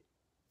did it,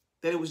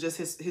 that it was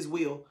just his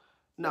will.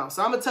 No.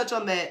 So I'm going to touch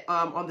on that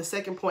on the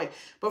second point.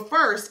 But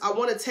first, I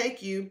want to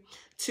take you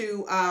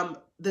to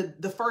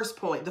the first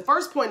point. The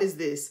first point is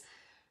this.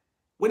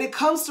 When it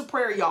comes to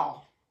prayer,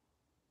 y'all,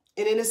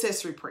 in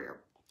intercessory prayer,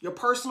 your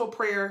personal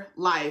prayer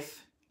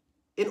life,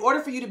 in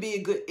order for you to be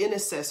a good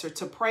intercessor,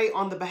 to pray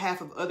on the behalf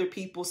of other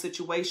people,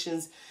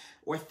 situations,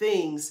 or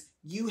things,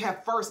 you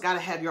have first got to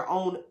have your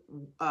own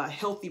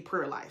healthy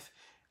prayer life,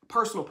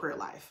 personal prayer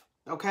life.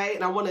 Okay.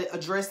 And I want to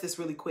address this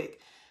really quick.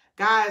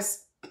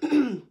 Guys,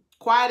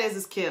 quiet as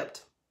it's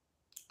kept.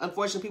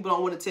 Unfortunately, people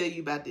don't want to tell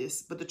you about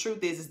this. But the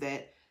truth is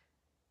that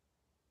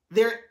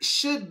there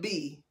should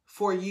be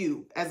for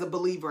you as a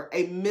believer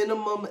a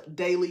minimum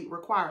daily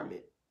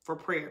requirement for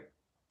prayer.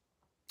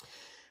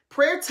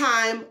 Prayer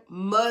time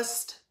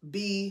must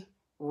be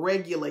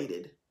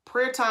regulated.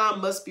 Prayer time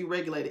must be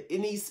regulated.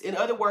 In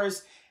other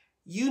words,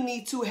 you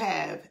need to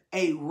have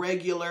a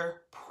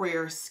regular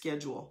prayer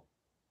schedule.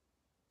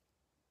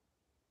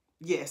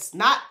 Yes,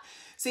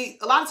 see,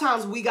 a lot of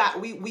times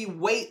we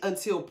wait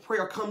until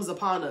prayer comes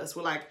upon us.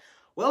 We're like,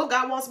 well, if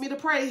God wants me to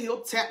pray,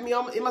 he'll tap me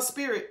in my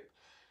spirit,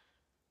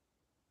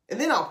 and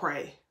then I'll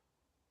pray.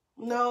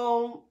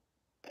 No,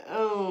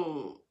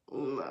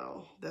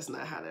 No, that's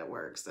not how that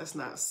works. That's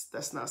not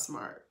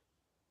smart.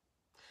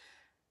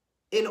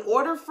 In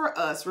order for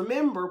us,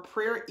 remember,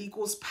 prayer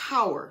equals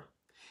power.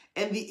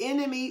 And the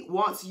enemy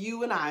wants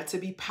you and I to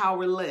be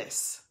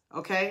powerless.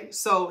 Okay?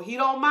 So he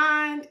don't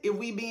mind if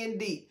we being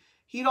deep.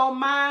 He don't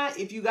mind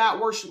if you got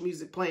worship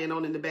music playing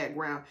on in the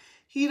background.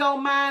 He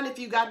don't mind if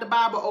you got the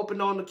Bible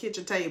open on the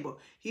kitchen table.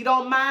 He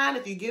don't mind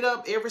if you get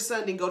up every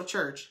Sunday and go to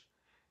church.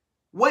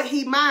 What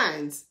he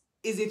minds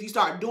is if you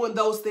start doing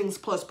those things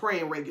plus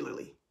praying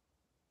regularly.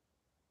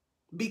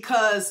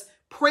 Because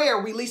prayer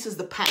releases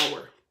the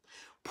power.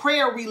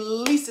 Prayer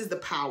releases the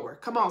power.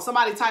 Come on,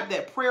 somebody type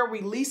that. Prayer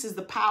releases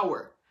the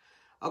power.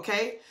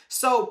 Okay?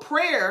 So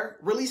prayer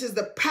releases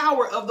the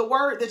power of the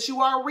word that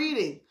you are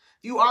reading.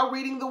 You are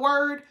reading the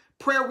word.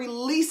 Prayer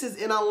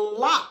releases and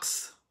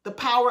unlocks the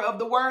power of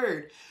the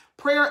word.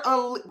 Prayer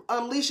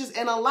unleashes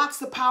and unlocks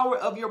the power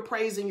of your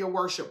praise and your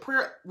worship.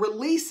 Prayer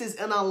releases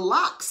and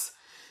unlocks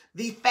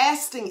the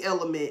fasting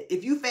element.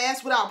 If you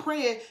fast without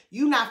praying,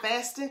 you're not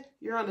fasting,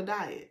 you're on a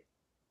diet.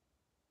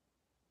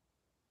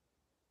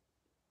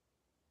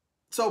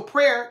 So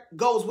prayer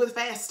goes with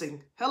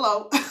fasting.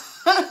 Hello.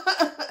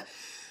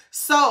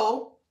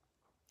 So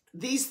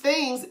these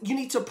things, you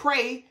need to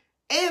pray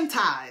and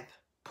tithe.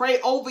 Pray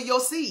over your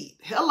seed.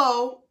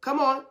 Hello. Come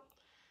on.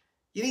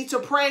 You need to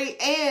pray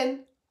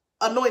and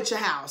anoint your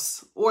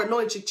house or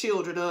anoint your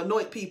children or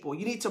anoint people.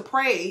 You need to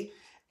pray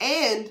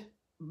and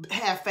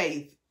have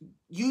faith.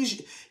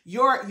 Use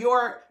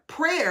your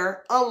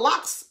prayer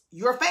unlocks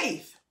your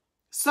faith.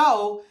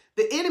 So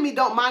the enemy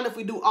don't mind if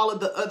we do all of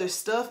the other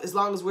stuff as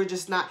long as we're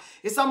just not.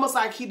 It's almost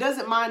like he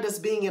doesn't mind us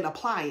being an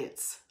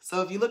appliance.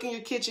 So if you look in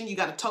your kitchen, you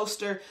got a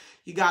toaster,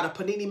 you got a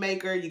panini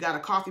maker, you got a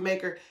coffee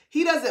maker.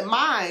 He doesn't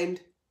mind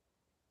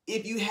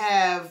if you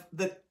have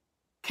the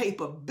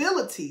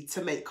capability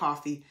to make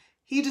coffee.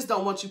 He just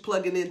don't want you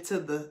plugging into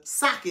the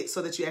socket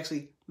so that you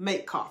actually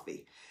make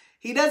coffee.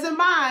 He doesn't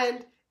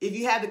mind if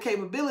you have the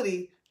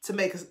capability to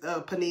make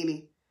a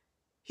panini.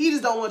 He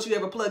just don't want you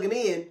ever plugging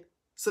in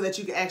so that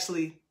you can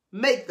actually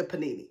make the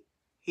panini.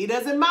 He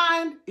doesn't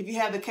mind if you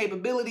have the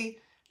capability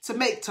to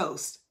make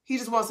toast. He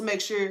just wants to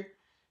make sure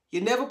you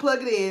never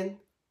plug it in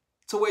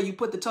to where you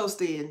put the toast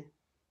in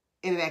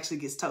and it actually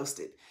gets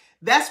toasted.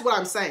 That's what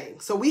I'm saying.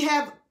 So we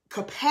have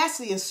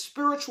capacity and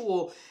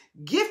spiritual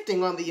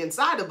gifting on the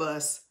inside of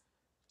us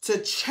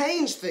to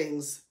change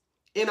things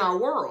in our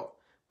world.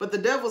 But the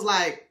devil's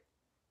like,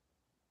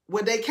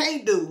 what they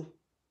can't do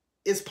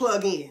is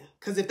plug in.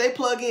 Because if they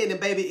plug in, then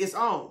baby, it's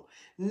on.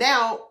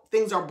 Now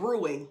things are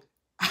brewing.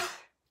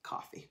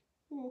 Coffee.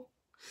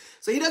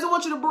 So he doesn't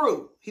want you to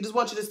brew. He just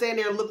wants you to stand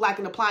there and look like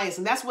an appliance.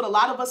 And that's what a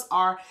lot of us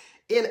are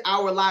in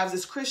our lives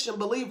as Christian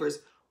believers.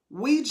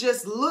 We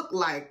just look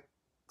like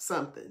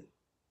something.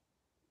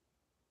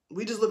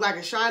 We just look like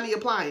a shiny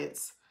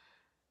appliance.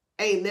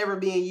 Ain't never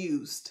being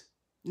used.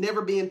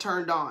 Never being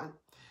turned on.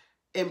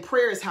 And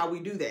prayer is how we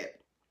do that.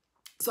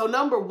 So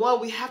number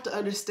one, we have to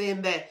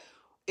understand that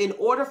in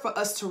order for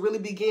us to really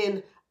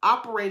begin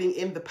operating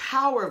in the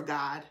power of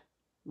God,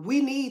 we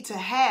need to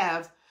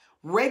have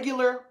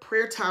regular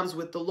prayer times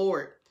with the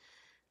Lord.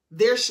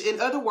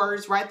 In other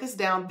words, write this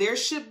down. There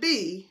should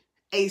be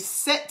a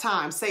set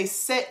time. Say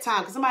set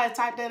time. Can somebody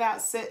type that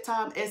out? Set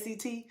time,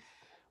 S-E-T.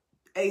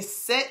 A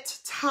set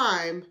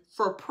time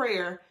for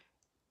prayer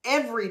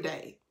every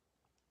day.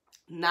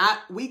 Not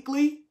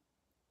weekly,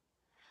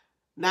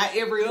 not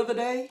every other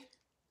day,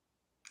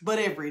 but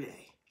every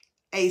day.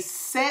 A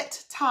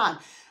set time.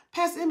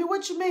 Pastor Emi,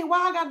 what you mean?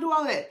 Why I got to do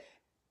all that?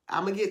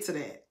 I'm going to get to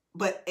that.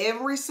 But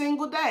every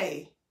single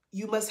day,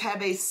 you must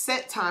have a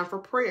set time for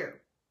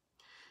prayer.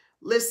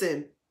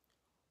 Listen,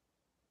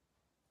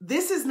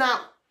 this is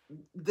not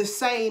the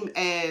same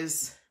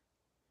as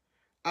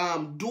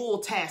dual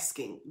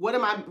tasking.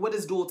 What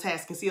is dual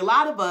tasking? See, a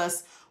lot of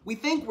us, we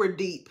think we're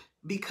deep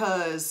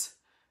because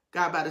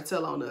God about to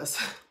tell on us.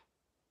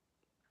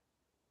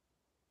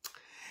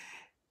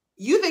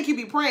 You think you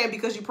be praying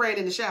because you're praying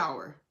in the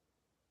shower.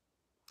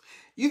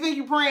 You think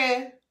you're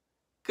praying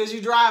because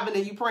you're driving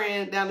and you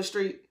praying down the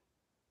street.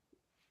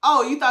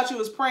 Oh, you thought you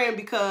was praying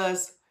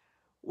because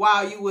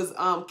while you was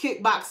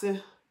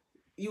kickboxing,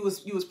 you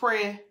was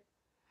praying.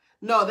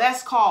 No,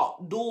 that's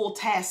called dual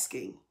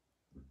tasking.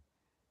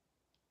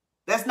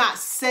 That's not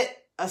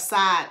set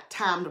aside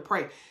time to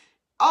pray.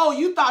 Oh,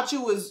 you thought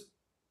you was,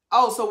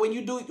 so when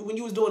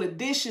you was doing the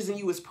dishes and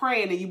you was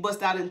praying and you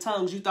bust out in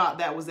tongues, you thought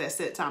that was that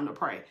set time to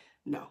pray.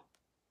 No.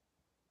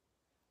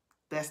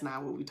 That's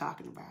not what we're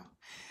talking about.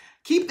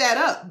 Keep that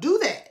up. Do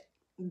that.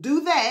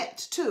 Do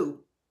that too.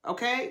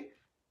 Okay?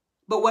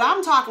 But what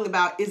I'm talking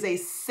about is a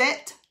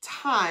set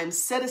time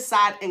set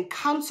aside and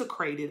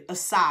consecrated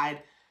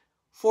aside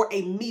for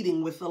a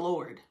meeting with the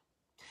Lord.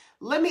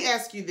 Let me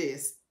ask you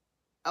this.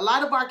 A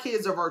lot of our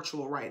kids are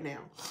virtual right now.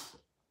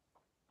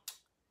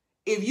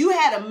 If you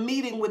had a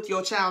meeting with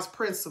your child's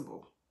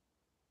principal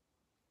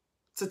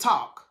to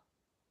talk,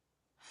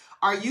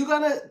 are you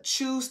going to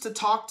choose to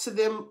talk to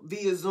them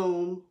via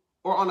Zoom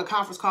or on a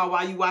conference call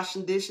while you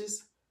washing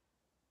dishes?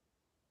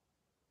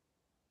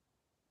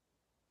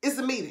 It's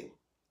a meeting.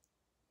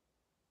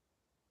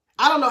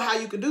 I don't know how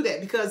you could do that,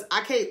 because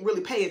I can't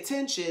really pay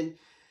attention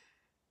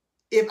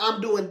if I'm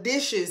doing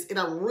dishes and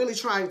I'm really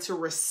trying to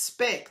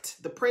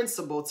respect the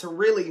principal, to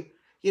really,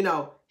 you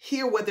know,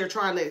 hear what they're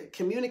trying to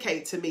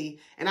communicate to me.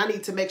 And I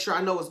need to make sure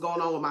I know what's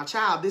going on with my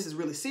child. This is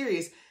really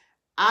serious.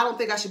 I don't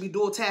think I should be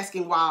dual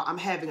tasking while I'm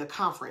having a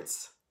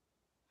conference.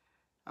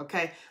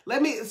 Okay.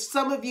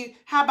 Some of you,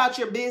 how about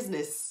your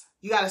business?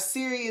 You got a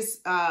serious,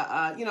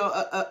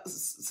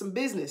 some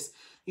business.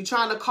 You're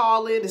trying to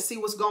call in to see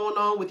what's going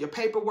on with your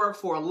paperwork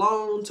for a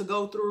loan to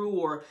go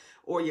through,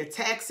 or your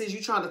taxes.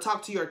 You're trying to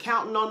talk to your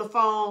accountant on the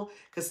phone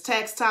because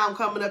tax time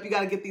coming up. You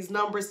got to get these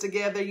numbers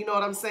together. You know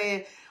what I'm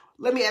saying?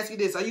 Let me ask you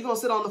this. Are you going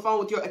to sit on the phone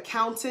with your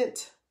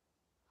accountant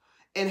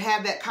and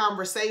have that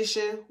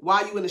conversation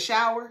while you in the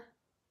shower?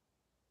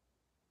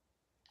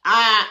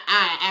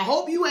 I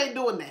hope you ain't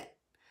doing that.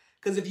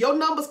 Because if your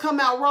numbers come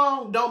out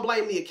wrong, don't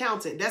blame the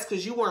accountant. That's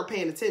because you weren't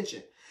paying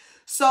attention.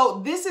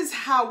 So this is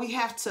how we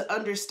have to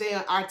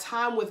understand our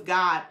time with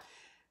God.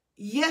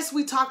 Yes,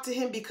 we talk to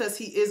him because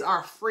he is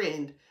our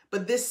friend,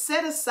 but this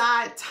set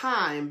aside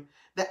time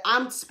that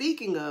I'm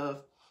speaking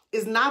of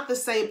is not the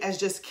same as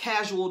just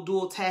casual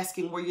dual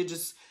tasking where you're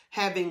just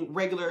having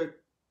regular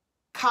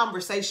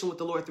conversation with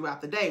the Lord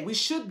throughout the day. We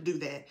should do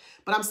that.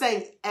 But I'm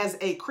saying, as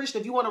a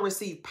Christian, if you want to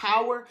receive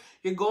power,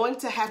 you're going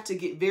to have to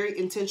get very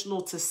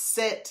intentional to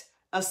set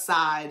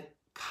aside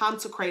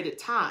consecrated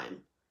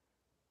time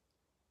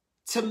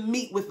to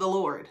meet with the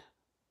Lord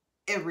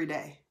every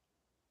day.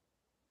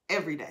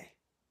 Every day.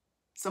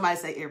 Somebody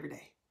say every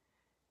day.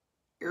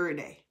 Every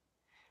day.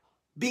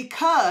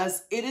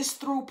 Because it is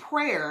through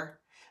prayer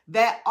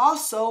that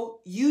also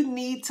you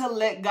need to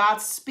let God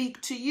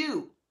speak to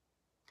you.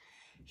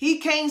 He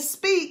can't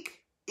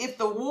speak if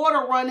the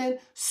water running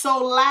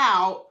so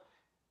loud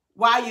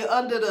while you're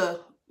under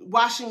the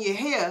washing your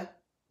hair.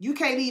 You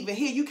can't even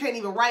hear. You can't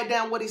even write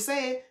down what he's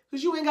saying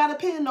because you ain't got a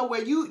pen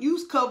nowhere.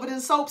 You's covered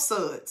in soap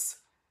suds.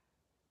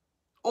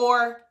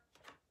 Or,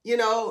 you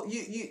know,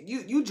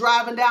 you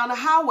driving down the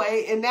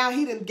highway and now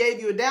he done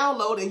gave you a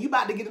download and you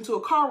about to get into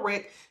a car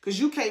wreck because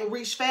you can't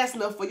reach fast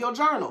enough for your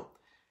journal.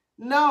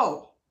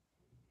 No.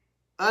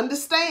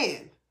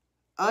 Understand.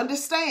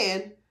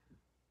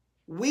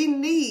 We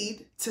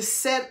need to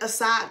set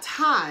aside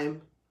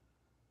time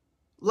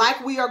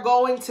like we are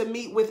going to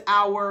meet with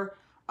our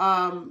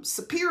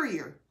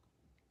superior.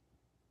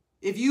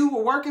 If you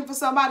were working for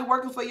somebody,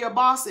 working for your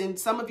boss, and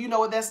some of you know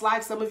what that's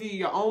like, some of you are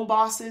your own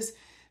bosses,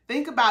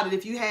 think about it.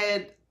 If you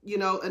had, you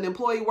know, an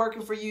employee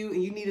working for you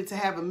and you needed to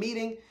have a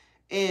meeting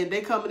and they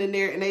coming in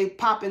there and they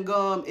popping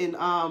gum and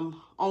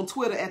on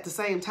Twitter at the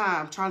same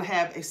time trying to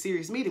have a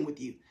serious meeting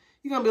with you,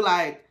 you're going to be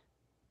like,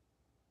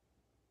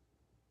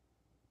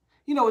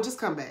 you know what, just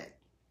come back.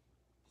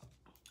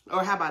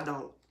 Or how about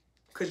don't?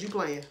 Because you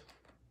playing.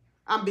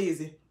 I'm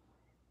busy.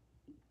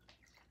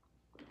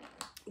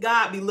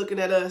 God be looking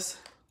at us.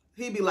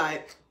 He be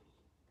like,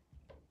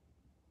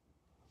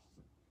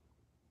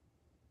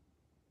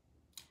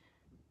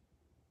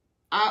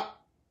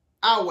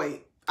 I'll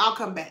wait. I'll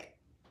come back.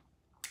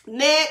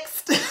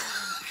 Next.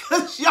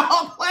 Because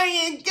y'all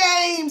playing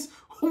games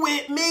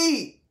with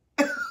me.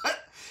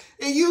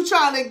 And you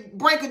trying to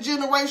break a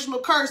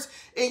generational curse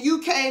and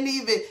you can't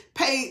even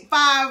pay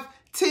 5,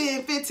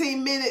 10,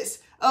 15 minutes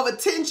of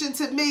attention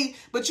to me,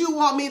 but you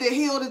want me to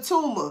heal the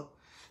tumor.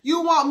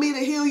 You want me to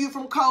heal you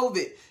from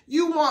COVID.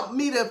 You want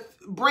me to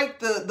break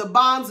the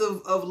bonds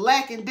of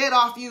lack and debt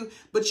off you,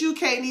 but you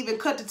can't even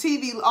cut the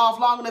TV off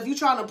long enough. You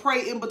trying to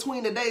pray in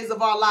between the days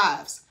of our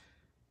lives.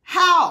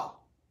 How?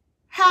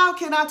 How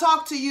can I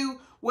talk to you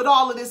with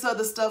all of this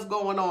other stuff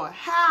going on?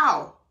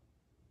 How?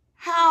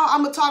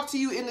 I'm going to talk to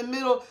you in the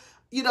middle,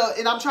 you know,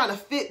 and I'm trying to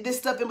fit this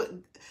stuff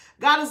in.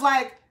 God is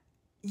like,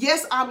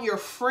 yes, I'm your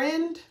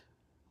friend,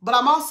 but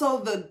I'm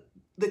also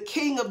the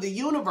king of the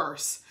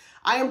universe.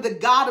 I am the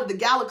God of the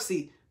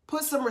galaxy.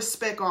 Put some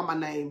respect on my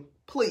name,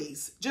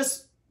 please.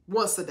 Just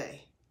once a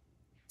day.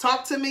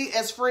 Talk to me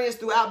as friends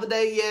throughout the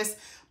day, yes.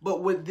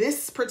 But with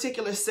this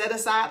particular set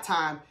aside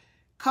time,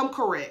 come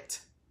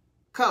correct.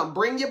 Come,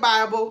 bring your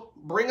Bible,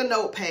 bring a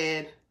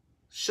notepad,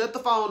 shut the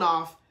phone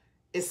off,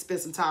 and spend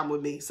some time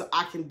with me so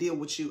I can deal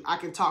with you. I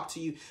can talk to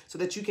you so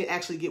that you can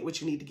actually get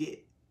what you need to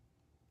get.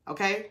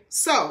 Okay?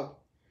 So,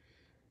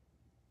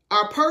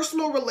 our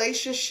personal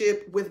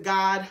relationship with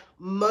God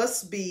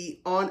must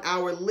be on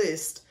our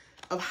list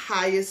of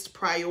highest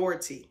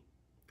priority.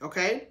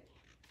 Okay?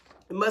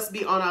 It must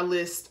be on our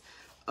list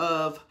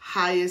of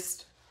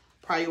highest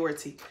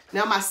priority.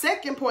 Now, my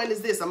second point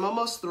is this. I'm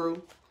almost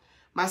through.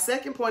 My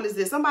second point is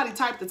this. Somebody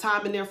type the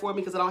time in there for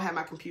me because I don't have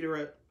my computer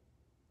up.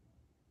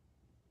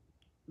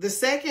 The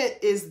second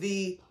is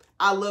the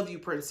I love you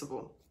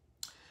principle.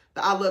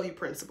 The I love you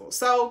principle.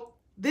 So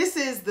this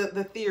is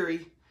the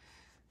theory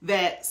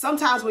that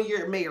sometimes when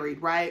you're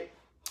married, right,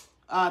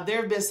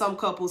 there have been some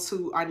couples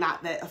who are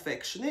not that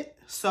affectionate.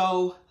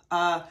 So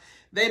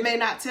they may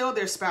not tell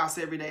their spouse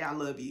every day, I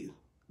love you.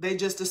 They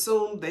just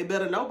assume they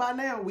better know by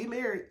now we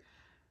married.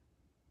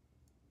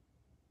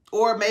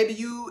 Or maybe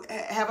you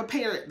have a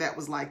parent that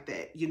was like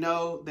that. You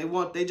know,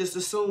 they just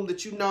assume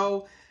that, you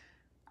know,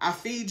 I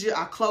feed you,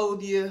 I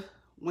clothe you.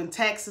 When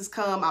taxes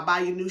come, I buy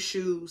you new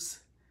shoes.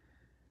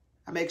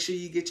 I make sure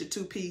you get your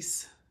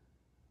 2-piece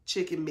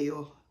chicken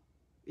meal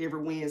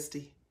every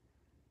Wednesday.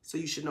 So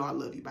you should know I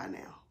love you by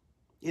now.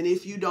 And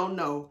if you don't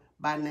know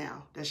by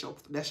now, that's your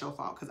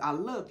fault, because I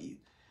love you,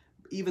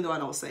 even though I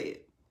don't say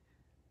it.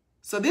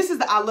 So this is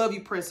the I love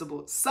you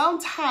principle.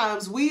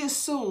 Sometimes we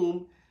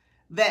assume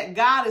that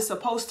God is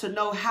supposed to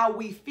know how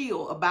we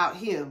feel about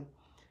him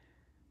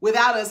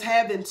without us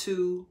having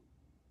to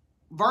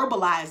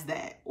verbalize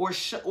that or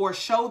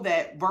show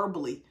that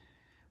verbally.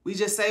 We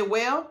just say,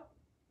 well,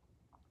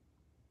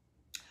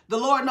 the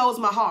Lord knows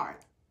my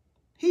heart.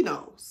 He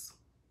knows.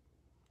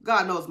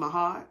 God knows my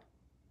heart.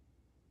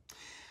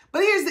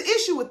 But here's the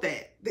issue with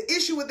that. The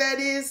issue with that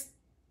is,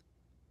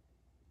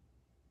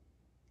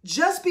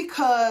 just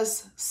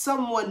because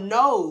someone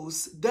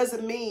knows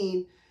doesn't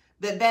mean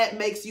that that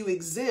makes you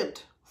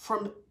exempt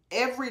from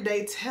every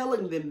day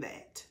telling them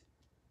that.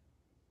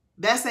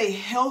 That's a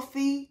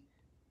healthy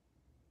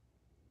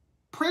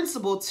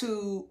principle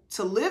to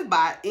live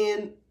by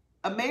in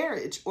a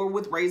marriage or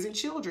with raising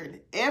children.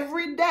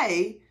 Every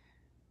day,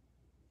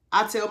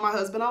 I tell my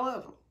husband I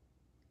love him.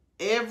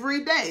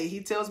 Every day,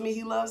 he tells me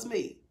he loves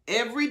me.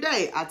 Every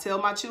day, I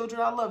tell my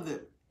children I love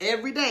them.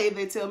 Every day,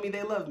 they tell me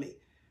they love me.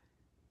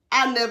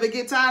 I never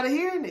get tired of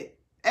hearing it.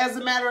 As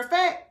a matter of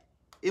fact,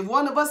 if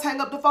one of us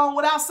hang up the phone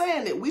without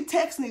saying it, we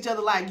texting each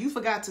other like, you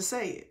forgot to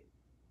say it.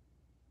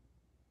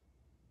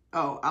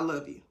 Oh, I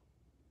love you.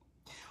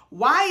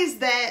 Why is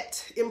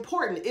that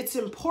important? It's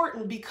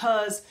important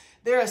because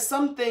there are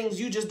some things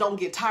you just don't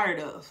get tired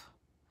of.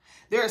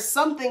 There are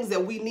some things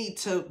that we need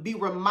to be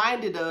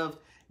reminded of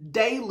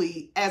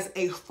daily as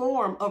a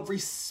form of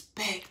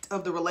respect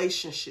of the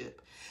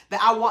relationship.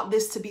 That I want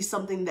this to be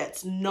something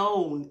that's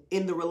known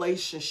in the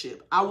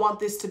relationship. I want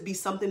this to be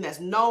something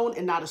that's known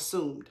and not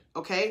assumed.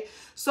 Okay.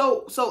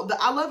 So the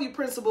I love you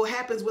principle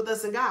happens with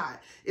us and God.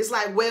 It's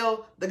like,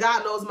 well, the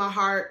God knows my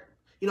heart.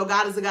 You know,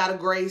 God is a God of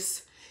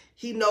grace.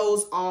 He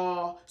knows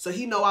all. So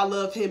he know I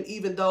love him,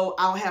 even though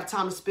I don't have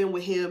time to spend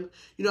with him.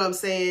 You know what I'm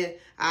saying?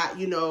 I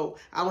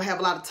don't have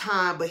a lot of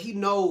time, but he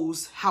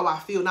knows how I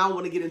feel. And I don't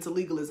want to get into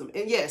legalism.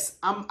 And yes,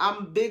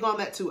 I'm big on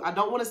that too. I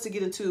don't want us to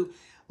get into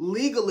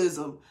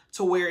legalism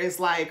to where it's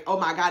like, oh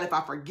my God, if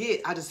I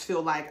forget, I just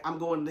feel like I'm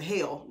going to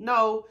hell.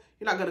 No,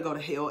 you're not going to go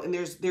to hell. And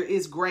there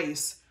is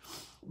grace.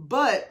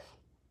 But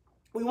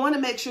we want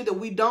to make sure that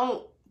we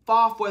don't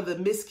fall for the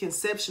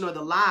misconception or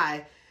the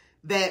lie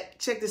that,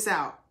 check this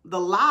out, the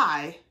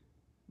lie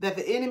that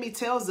the enemy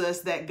tells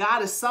us that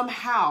God is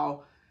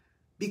somehow,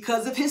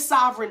 because of his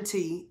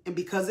sovereignty and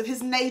because of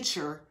his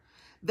nature,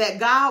 that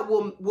God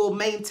will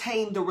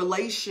maintain the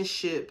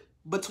relationship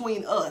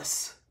between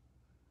us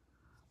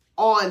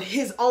on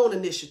his own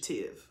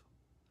initiative.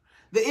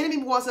 The enemy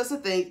wants us to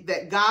think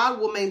that God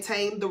will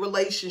maintain the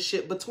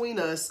relationship between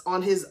us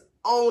on his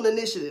own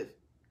initiative,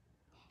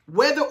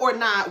 whether or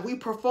not we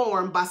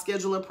perform by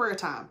scheduling prayer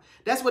time.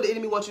 That's what the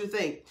enemy wants you to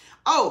think.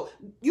 Oh,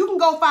 you can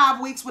go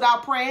 5 weeks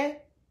without praying.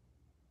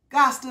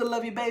 God still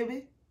love you,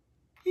 baby.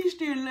 He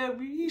still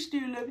love you. He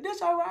still love you.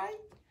 That's all right.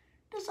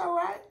 That's all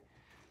right.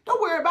 Don't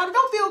worry about it.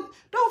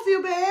 Don't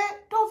feel bad.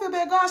 Don't feel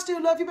bad. God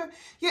still love you.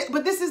 Yeah,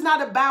 but this is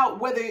not about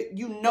whether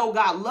you know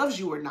God loves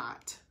you or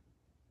not.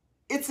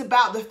 It's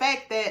about the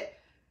fact that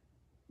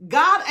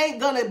God ain't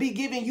going to be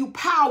giving you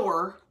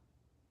power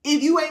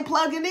if you ain't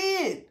plugging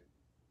in.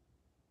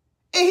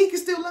 And he can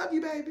still love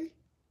you, baby.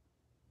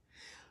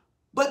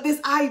 But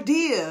this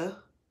idea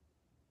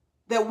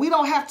that we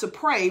don't have to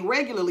pray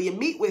regularly and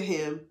meet with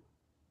him,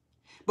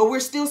 but we're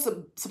still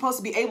supposed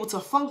to be able to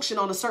function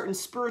on a certain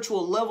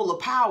spiritual level of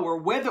power,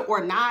 whether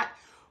or not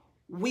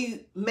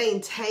we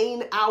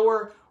maintain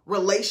our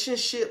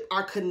relationship,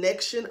 our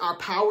connection, our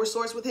power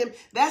source with him,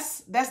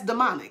 that's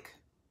demonic.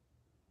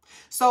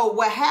 So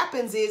what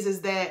happens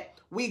is that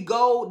we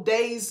go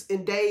days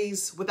and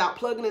days without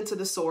plugging into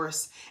the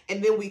source,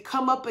 and then we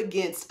come up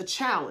against a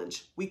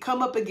challenge. We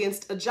come up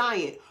against a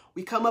giant.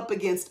 We come up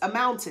against a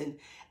mountain.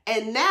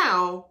 And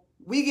now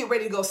we get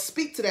ready to go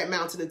speak to that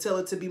mountain and tell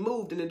it to be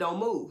moved, and it don't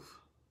move.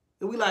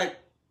 And we like,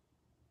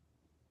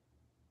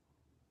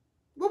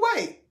 well,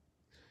 wait.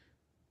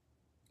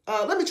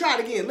 Let me try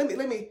it again.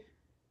 Let me.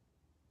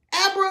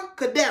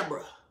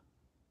 Abracadabra.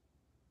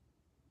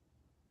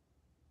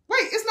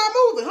 Wait, it's not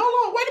moving.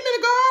 Hold on. Wait a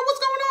minute, God. What's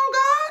going on,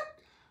 God?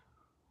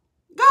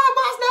 God,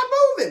 why it's not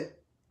moving?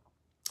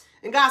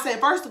 And God said,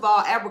 first of all,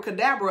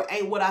 abracadabra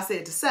ain't what I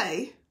said to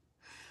say.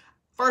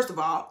 First of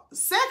all.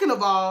 Second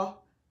of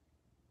all,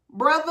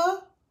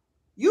 brother,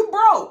 you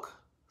broke.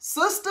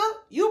 Sister,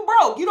 you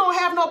broke. You don't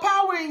have no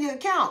power in your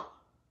account.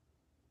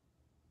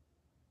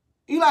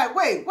 You like,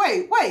 wait.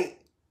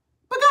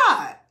 But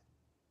God,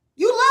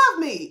 you love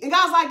me. And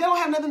God's like, they don't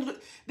have nothing to do.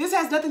 This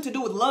has nothing to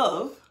do with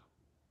love.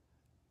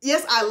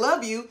 Yes, I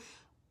love you,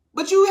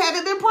 but you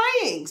haven't been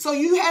praying. So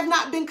you have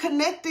not been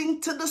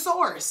connecting to the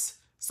source.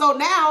 So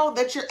now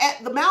that you're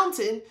at the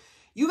mountain,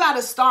 you got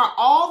to start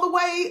all the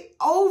way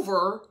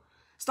over,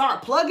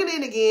 start plugging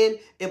in again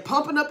and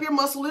pumping up your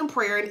muscle in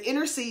prayer and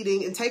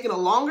interceding and taking a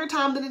longer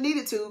time than it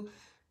needed to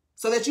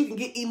so that you can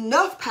get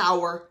enough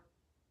power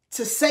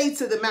to say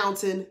to the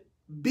mountain,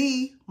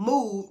 be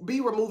moved,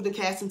 be removed and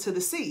cast into the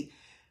sea.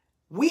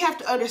 We have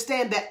to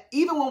understand that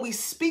even when we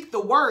speak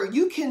the word,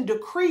 you can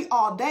decree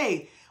all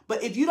day,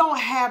 but if you don't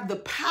have the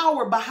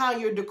power behind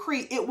your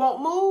decree, it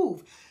won't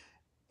move.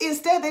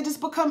 Instead, they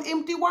just become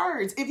empty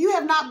words. If you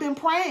have not been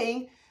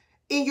praying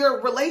in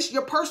your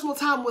your personal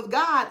time with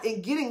God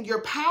and getting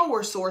your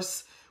power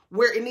source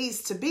where it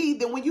needs to be,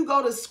 then when you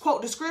go to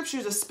quote the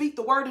scriptures or speak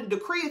the word and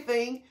decree a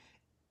thing,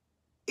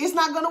 it's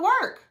not going to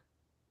work.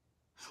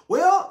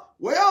 Well,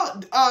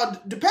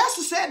 the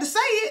pastor said to say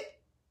it.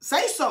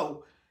 Say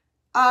so.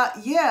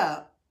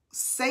 Yeah,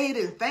 say it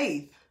in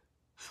faith.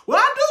 Well,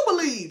 I do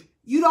believe.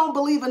 You don't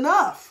believe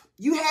enough.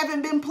 You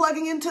haven't been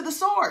plugging into the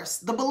source.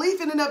 The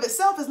belief in and of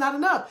itself is not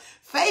enough.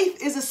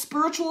 Faith is a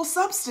spiritual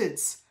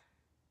substance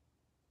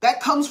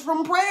that comes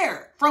from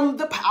prayer, from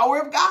the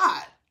power of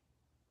God.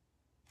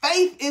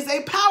 Faith is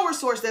a power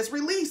source that's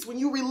released. When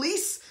you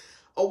release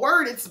a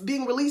word, it's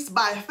being released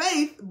by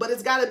faith, but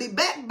it's got to be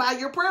backed by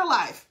your prayer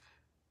life.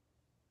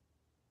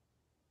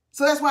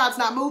 So that's why it's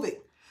not moving.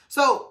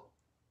 So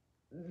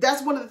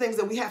that's one of the things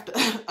that we have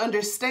to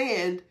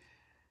understand.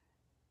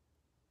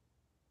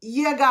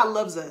 Yeah, God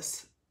loves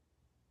us,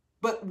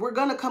 but we're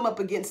going to come up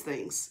against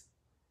things.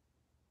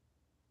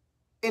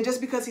 And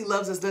just because he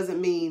loves us doesn't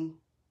mean,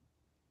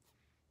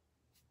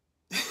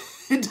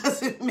 it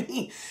doesn't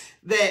mean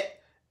that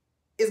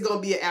it's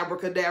going to be an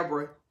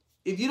abracadabra.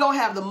 If you don't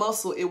have the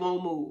muscle, it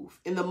won't move.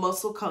 And the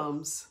muscle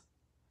comes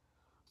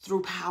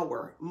through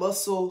power,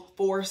 muscle,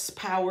 force,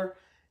 power.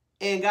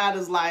 And God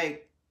is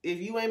like, if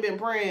you ain't been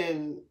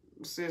praying,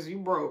 sis, you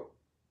broke.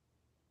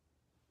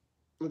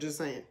 I'm just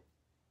saying.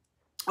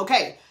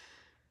 Okay.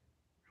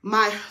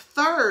 My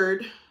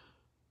third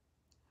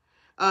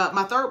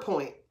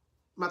point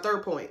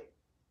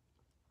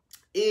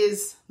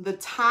is the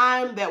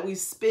time that we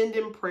spend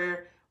in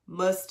prayer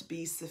must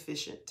be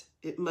sufficient.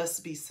 It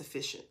must be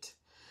sufficient.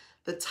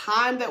 The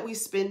time that we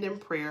spend in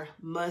prayer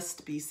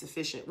must be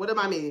sufficient. What do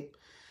I mean?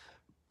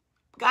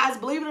 Guys,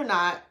 believe it or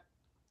not,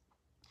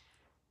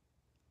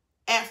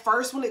 at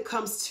first, when it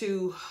comes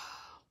to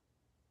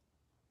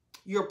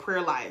your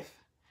prayer life,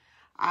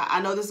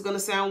 I know this is going to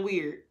sound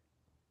weird,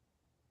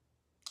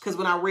 because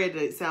when I read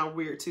it, it sounded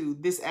weird too.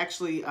 This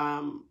actually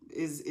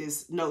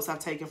is notes I've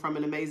taken from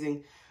an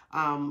amazing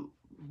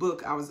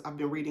book I've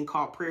been reading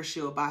called Prayer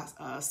Shield by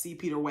C.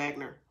 Peter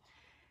Wagner.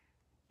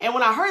 And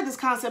when I heard this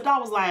concept, I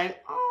was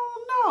like,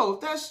 oh no,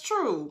 that's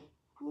true.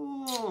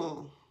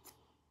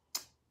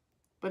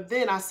 But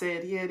then I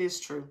said, yeah, it is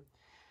true.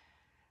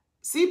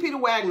 C. Peter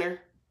Wagner,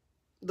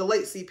 the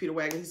late C. Peter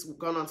Wagner, he's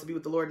gone on to be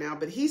with the Lord now,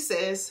 but he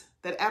says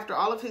that after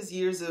all of his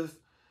years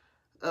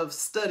of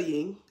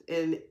studying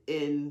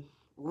and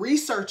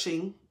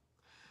researching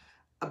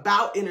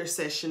about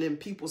intercession and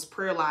people's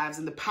prayer lives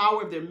and the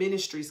power of their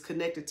ministries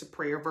connected to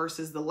prayer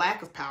versus the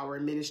lack of power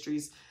in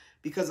ministries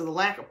because of the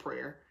lack of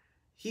prayer,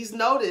 he's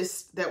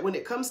noticed that when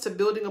it comes to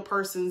building a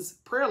person's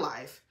prayer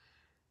life,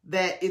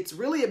 that it's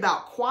really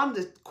about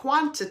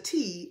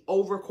quantity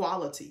over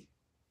quality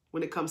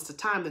when it comes to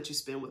time that you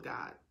spend with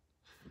God.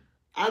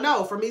 I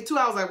know, for me too,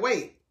 I was like,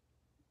 wait,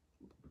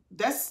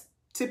 that's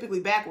typically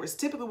backwards.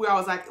 Typically, we're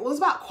always like, well, it's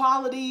about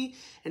quality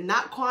and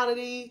not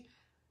quantity.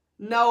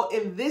 No,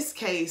 in this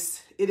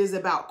case, it is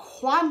about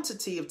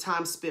quantity of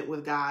time spent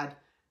with God,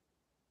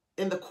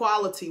 and the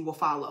quality will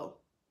follow.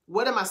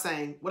 What am I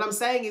saying? What I'm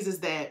saying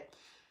is that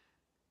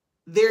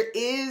there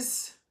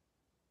is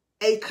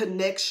a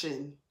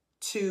connection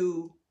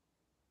to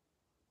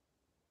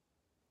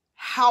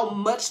how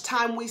much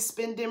time we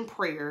spend in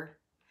prayer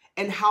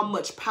and how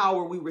much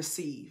power we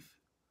receive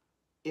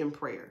in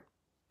prayer.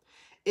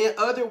 In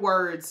other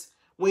words,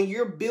 when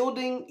you're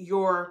building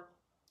your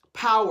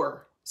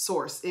power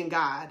source in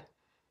God,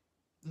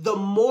 the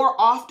more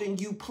often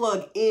you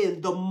plug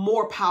in, the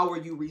more power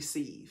you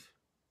receive.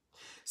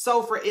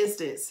 So for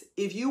instance,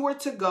 if you were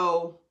to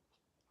go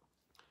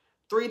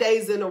 3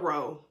 days in a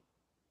row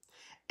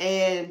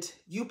and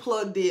you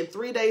plugged in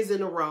 3 days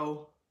in a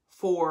row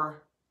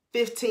for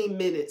 15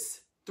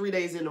 minutes, 3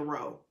 days in a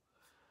row.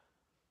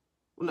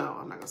 No,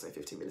 I'm not going to say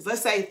 15 minutes.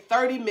 Let's say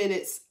 30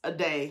 minutes a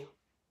day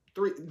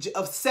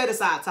of set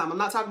aside time. I'm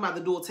not talking about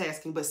the dual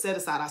tasking, but set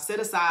aside. I set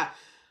aside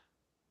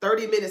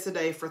 30 minutes a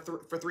day for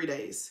 3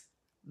 days.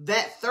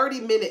 That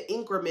 30-minute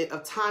increment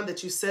of time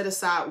that you set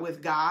aside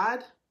with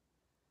God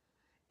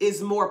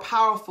is more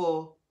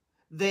powerful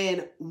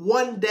than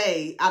 1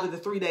 day out of the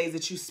 3 days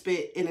that you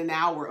spent in an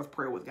hour of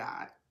prayer with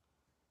God.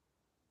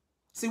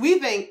 See, we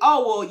think,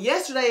 oh, well,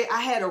 yesterday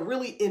I had a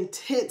really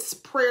intense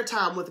prayer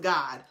time with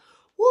God.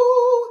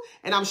 Woo!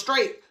 And I'm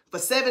straight for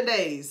 7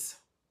 days.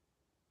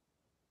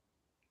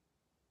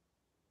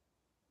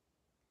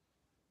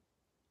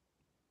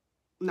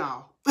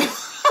 No.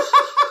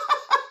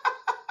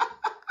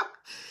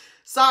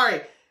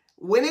 Sorry.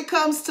 When it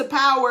comes to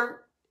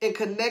power and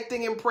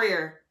connecting in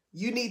prayer,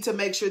 you need to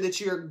make sure that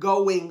you're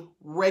going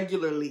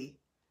regularly.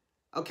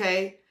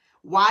 Okay?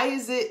 Why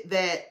is it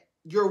that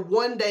your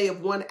 1 day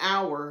of 1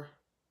 hour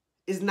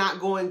is not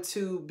going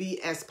to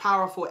be as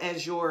powerful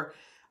as your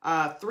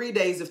 3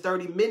 days of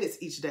 30 minutes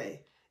each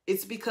day.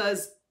 It's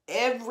because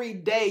every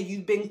day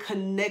you've been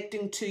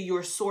connecting to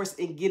your source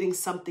and getting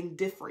something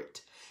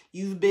different.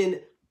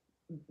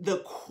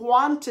 The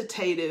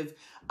quantitative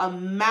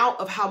amount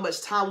of how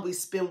much time we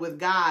spend with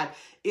God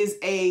is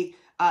a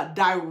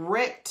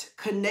direct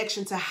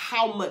connection to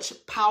how much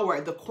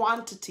power, the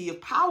quantity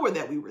of power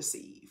that we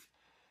receive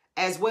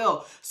as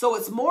well. So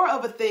it's more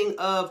of a thing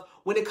of,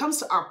 when it comes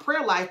to our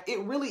prayer life, it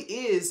really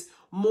is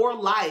more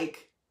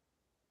like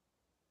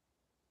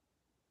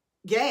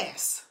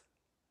gas.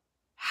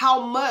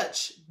 How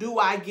much do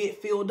I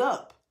get filled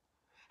up?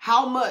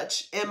 How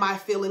much am I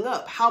filling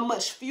up? How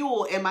much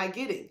fuel am I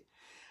getting?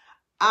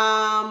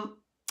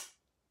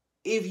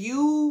 If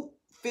you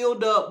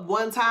filled up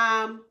one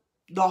time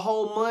the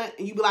whole month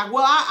and you be like,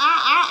 well,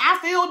 I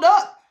filled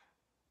up.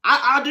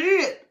 I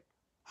did.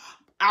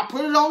 I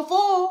put it on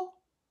full.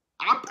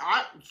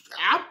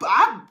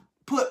 I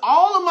put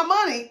all of my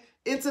money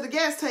into the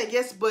gas tank.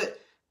 Yes, but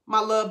my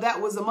love,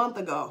 that was a month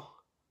ago.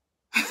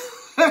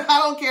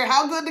 I don't care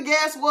how good the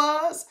gas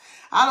was.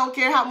 I don't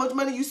care how much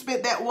money you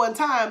spent that one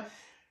time.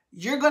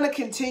 You're going to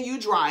continue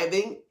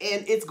driving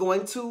and it's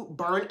going to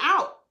burn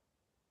out.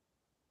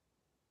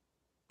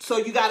 So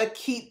you got to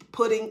keep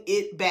putting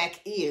it back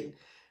in.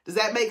 Does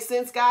that make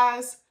sense,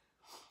 guys?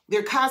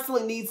 There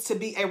constantly needs to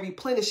be a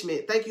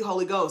replenishment. Thank you,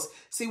 Holy Ghost.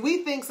 See,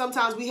 we think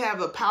sometimes we have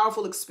a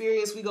powerful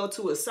experience. We go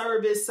to a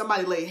service,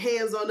 somebody laid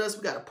hands on us.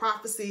 We got a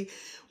prophecy.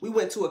 We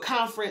went to a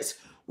conference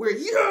where,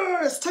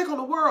 yes, take on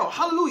the world.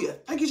 Hallelujah.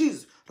 Thank you,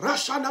 Jesus. And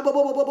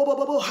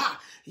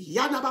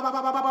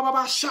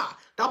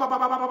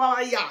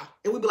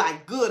we be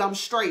like, good, I'm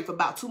straight for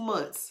about 2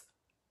 months.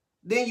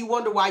 Then you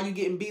wonder why you're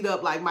getting beat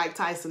up like Mike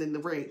Tyson in the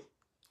ring.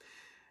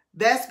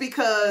 That's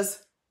because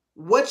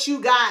what you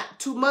got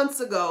 2 months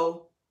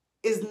ago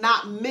is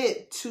not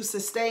meant to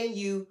sustain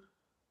you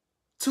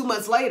 2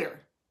 months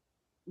later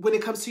when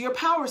it comes to your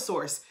power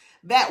source.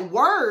 That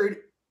word,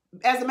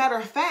 as a matter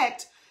of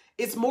fact,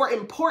 it's more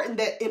important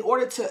that in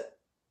order to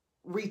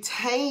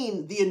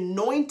retain the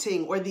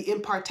anointing or the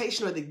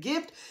impartation or the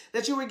gift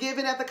that you were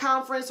given at the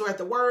conference or at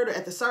the word or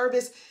at the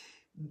service,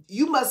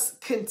 you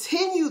must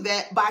continue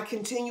that by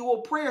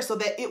continual prayer so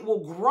that it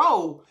will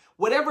grow.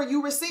 Whatever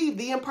you receive,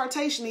 the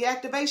impartation, the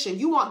activation,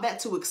 you want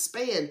that to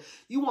expand.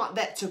 You want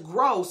that to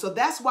grow. So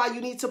that's why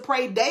you need to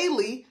pray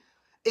daily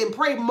and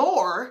pray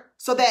more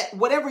so that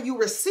whatever you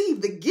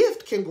receive, the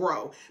gift can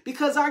grow,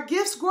 because our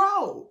gifts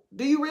grow.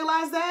 Do you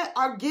realize that?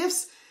 Our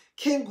gifts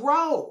can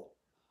grow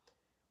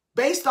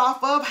based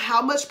off of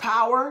how much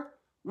power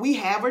we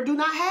have or do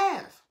not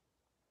have.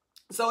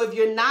 So if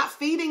you're not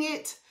feeding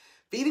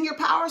your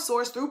power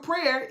source through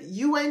prayer,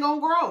 you ain't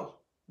gonna grow.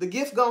 The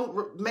gift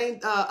gonna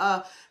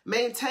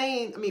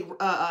maintain.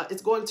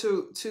 It's going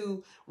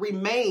to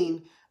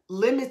remain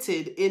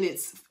limited in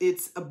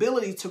its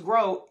ability to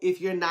grow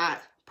if you're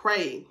not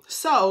praying.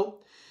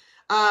 So,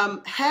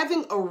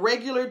 having a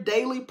regular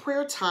daily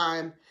prayer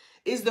time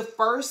is the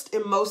first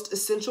and most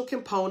essential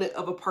component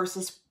of a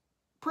person's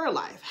prayer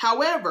life.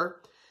 However,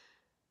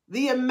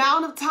 the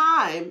amount of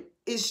time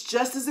is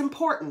just as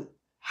important.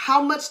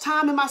 How much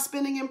time am I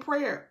spending in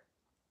prayer?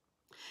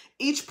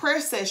 Each prayer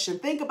session,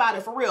 think about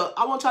it for real.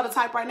 I want y'all to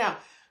type right now.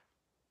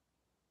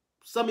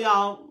 Some of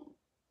y'all,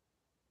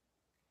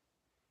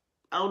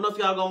 I don't know if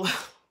y'all gonna,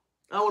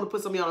 I don't want to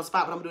put some of y'all on the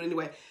spot, but I'm gonna do it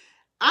anyway.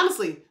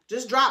 Honestly,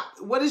 just drop,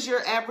 what is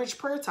your average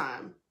prayer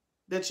time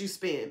that you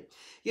spend?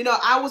 You know,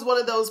 I was one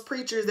of those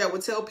preachers that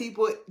would tell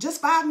people just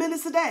 5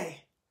 minutes a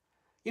day.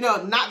 You know,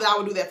 not that I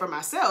would do that for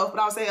myself, but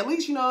I would say, at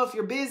least, you know, if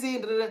you're busy,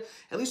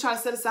 at least try to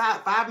set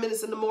aside 5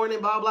 minutes in the morning,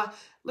 blah, blah.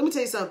 Let me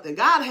tell you something.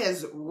 God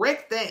has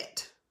wrecked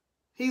that.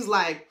 He's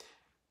like,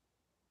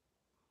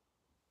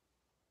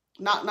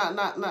 not.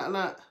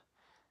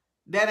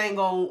 That ain't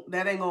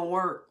gonna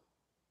work.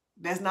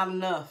 That's not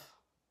enough.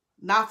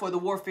 Not for the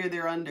warfare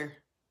they're under.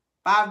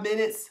 5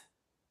 minutes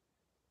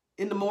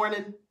in the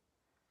morning.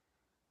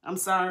 I'm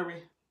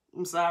sorry.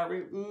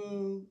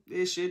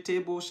 This shit,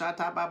 tibble,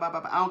 shata, ba, ba,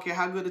 ba. I don't care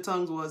how good the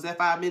tongues was. That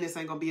 5 minutes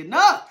ain't gonna be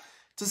enough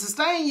to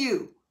sustain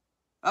you.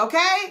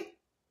 Okay?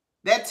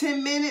 That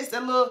 10 minutes,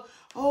 that little,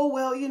 oh,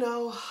 well, you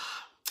know.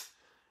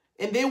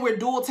 And then we're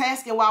dual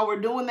tasking while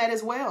we're doing that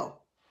as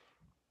well.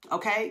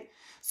 Okay?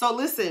 So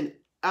listen,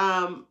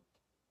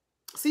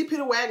 C.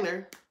 Peter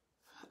Wagner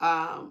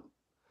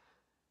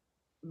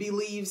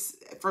believes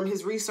from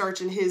his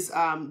research and his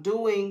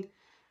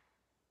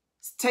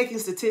taking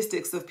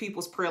statistics of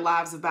people's prayer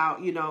lives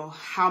about, you know,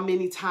 how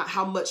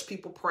much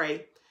people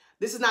pray.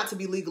 This is not to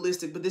be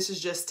legalistic, but this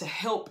is just to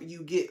help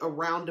you get a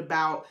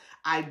roundabout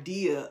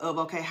idea of,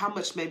 okay, how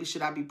much maybe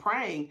should I be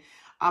praying?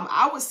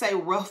 I would say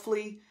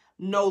roughly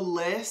no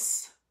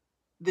less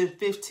than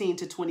 15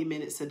 to 20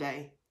 minutes a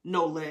day.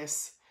 No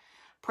less.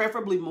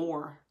 Preferably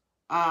more.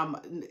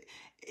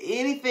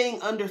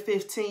 Anything under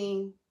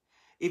 15,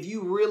 if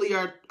you really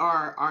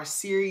are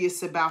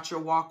serious about your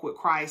walk with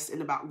Christ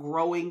and about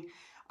growing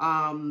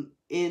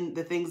in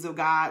the things of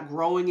God,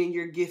 growing in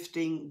your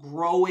gifting,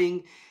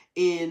 growing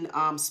in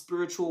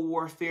spiritual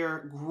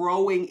warfare,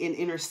 growing in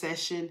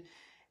intercession,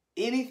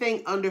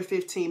 anything under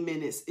 15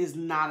 minutes is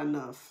not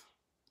enough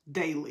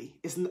daily.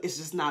 It's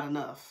just not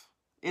enough.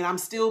 And I'm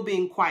still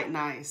being quite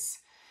nice.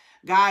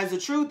 Guys, the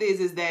truth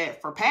is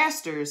that for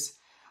pastors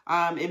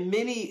and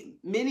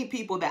many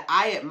people that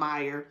I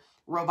admire,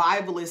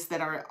 revivalists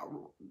that are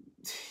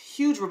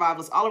huge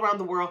revivalists all around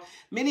the world,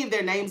 many of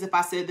their names, if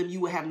I said them,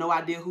 you would have no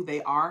idea who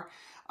they are.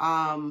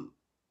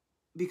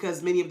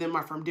 Because many of them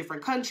are from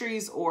different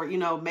countries, or, you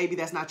know, maybe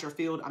that's not your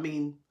field. I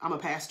mean, I'm a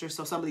pastor,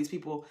 so some of these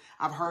people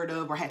I've heard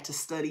of or had to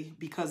study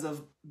because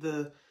of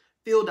the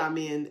field I'm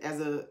in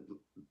as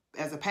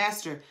a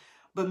pastor.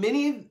 But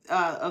many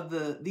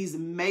of these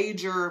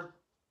major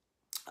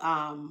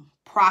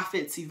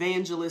prophets,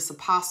 evangelists,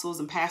 apostles,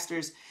 and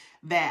pastors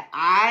that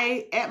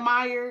I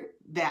admire,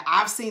 that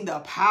I've seen the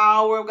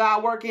power of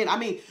God work in. I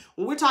mean,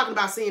 when we're talking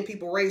about seeing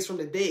people raised from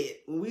the dead,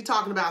 when we're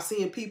talking about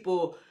seeing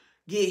people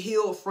get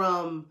healed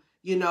from,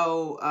 you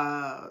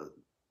know,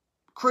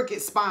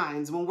 crooked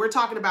spines, when we're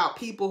talking about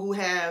people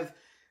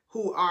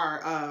who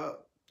are,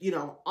 you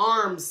know,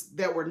 arms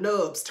that were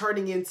nubs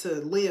turning into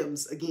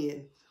limbs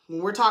again,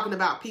 when we're talking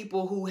about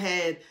people who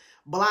had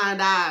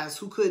blind eyes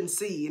who couldn't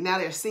see and now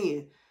they're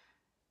seeing,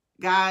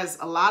 guys,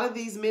 a lot of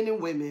these men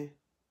and women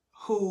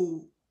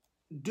who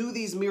do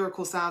these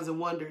miracle signs and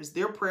wonders,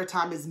 their prayer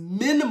time is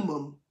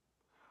minimum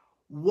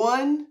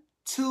 1,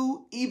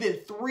 2, even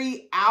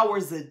 3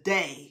 hours a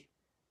day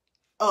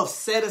of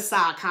set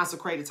aside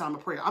consecrated time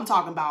of prayer. I'm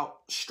talking about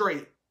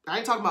straight. I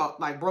ain't talking about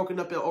like broken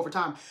up over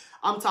time.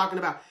 I'm talking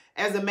about,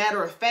 as a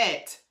matter of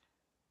fact,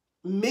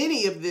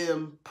 many of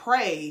them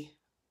pray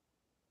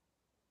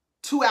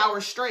 2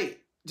 hours straight,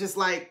 just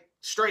like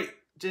straight,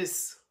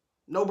 just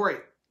no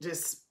break,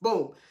 just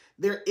boom.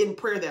 They're in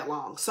prayer that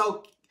long.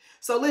 So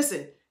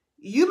listen,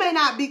 you may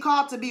not be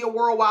called to be a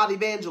worldwide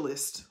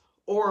evangelist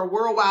or a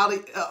worldwide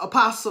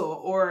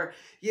apostle, or,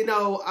 you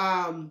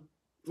know,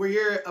 where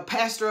you're a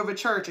pastor of a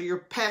church, or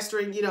you're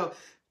pastoring, you know,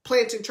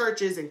 planting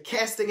churches and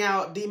casting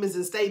out demons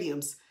in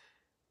stadiums.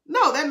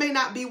 No, that may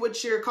not be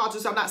what you're called to.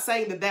 So I'm not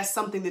saying that that's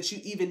something that you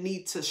even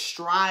need to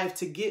strive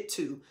to get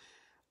to.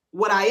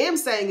 What I am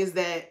saying is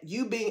that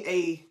you, being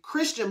a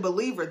Christian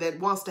believer that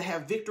wants to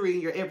have victory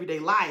in your everyday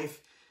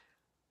life,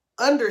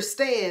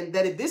 understand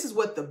that if this is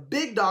what the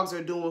big dogs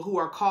are doing who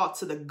are called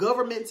to the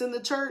governments in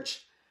the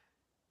church,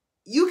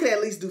 you can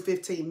at least do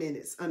 15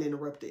 minutes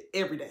uninterrupted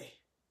every day.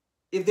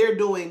 If they're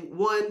doing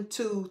 1,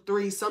 2,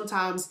 3,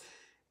 sometimes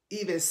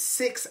even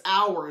 6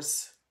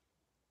 hours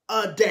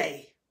a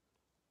day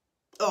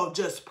of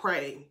just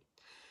praying.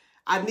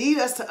 I need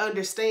us to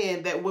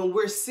understand that when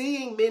we're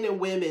seeing men and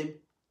women,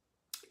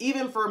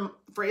 even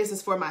for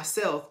instance, for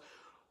myself,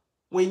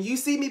 when you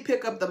see me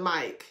pick up the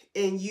mic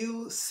and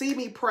you see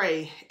me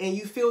pray and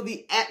you feel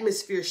the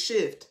atmosphere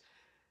shift,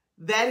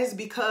 that is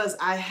because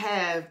I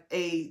have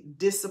a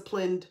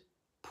disciplined,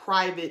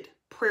 private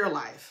prayer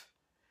life.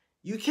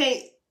 You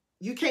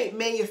can't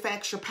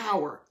manufacture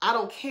power. I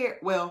don't care.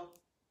 Well,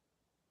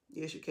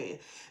 yes, you can.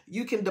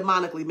 You can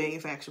demonically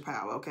manufacture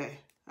power. Okay.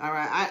 All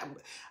right.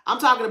 I'm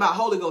talking about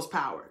Holy Ghost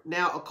power.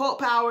 Now, occult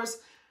powers,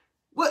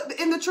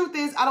 and the truth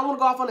is, I don't want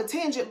to go off on a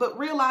tangent, but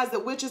realize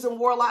that witches and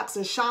warlocks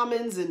and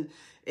shamans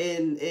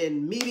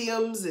and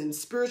mediums and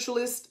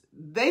spiritualists,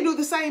 they do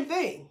the same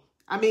thing.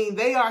 I mean,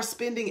 they are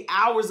spending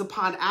hours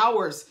upon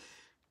hours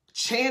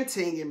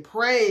chanting and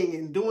praying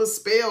and doing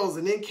spells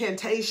and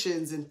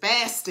incantations and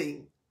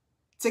fasting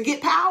to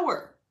get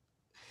power.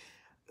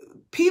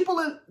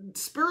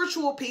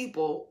 Spiritual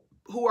people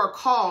who are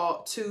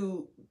called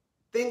to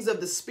things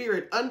of the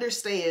spirit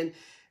understand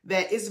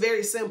that it's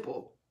very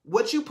simple.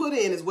 What you put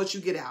in is what you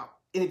get out.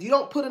 And if you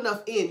don't put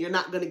enough in, you're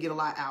not going to get a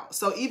lot out.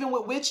 So even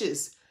with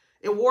witches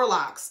and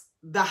warlocks,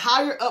 the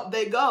higher up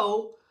they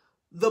go,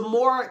 the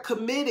more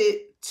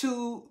committed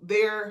to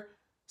their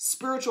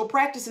spiritual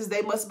practices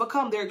they must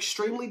become. They're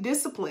extremely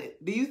disciplined.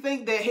 Do you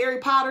think that Harry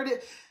Potter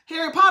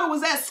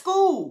was at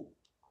school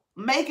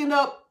making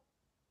up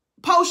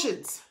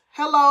potions?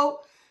 Hello.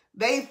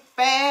 They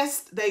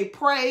fast, they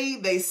pray,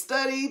 they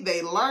study,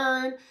 they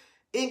learn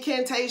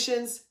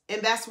incantations.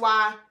 And that's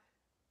why,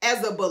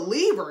 as a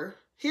believer,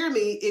 hear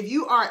me, if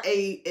you are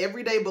a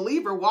everyday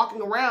believer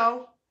walking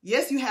around,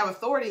 yes, you have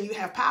authority and you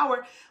have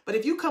power, but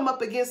if you come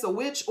up against a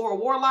witch or a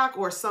warlock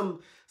or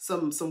some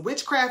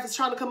witchcraft is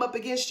trying to come up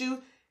against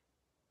you,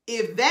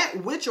 if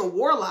that witch or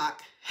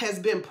warlock has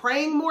been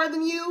praying more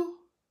than you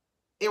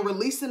and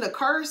releasing a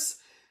curse,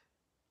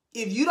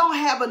 if you don't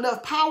have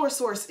enough power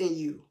source in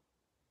you,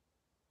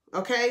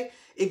 okay,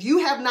 if you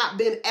have not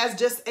been as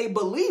just a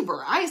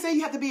believer, I ain't saying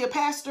you have to be a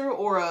pastor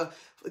or a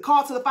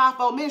called to the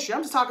fivefold ministry.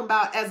 I'm just talking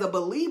about as a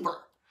believer.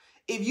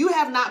 If you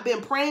have not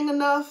been praying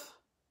enough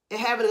and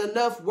having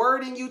enough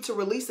word in you to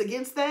release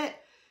against that,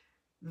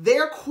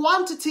 their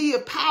quantity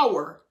of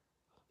power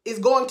is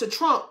going to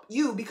trump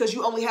you because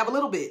you only have a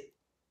little bit.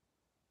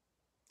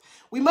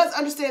 We must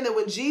understand that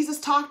when Jesus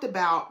talked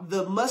about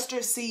the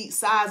mustard seed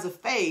size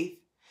of faith,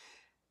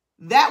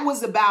 that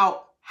was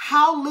about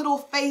how little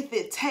faith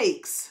it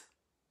takes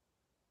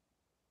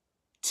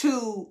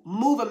to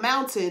move a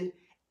mountain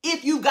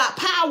if you've got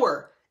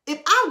power.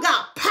 If I've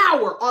got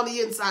power on the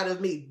inside of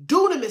me,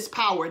 dunamis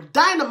power,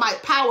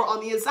 dynamite power on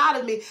the inside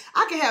of me,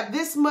 I can have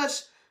this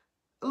much,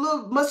 a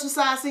little mustard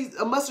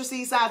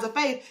seed size of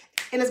faith,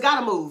 and it's got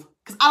to move.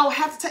 Because I don't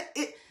have to take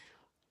it,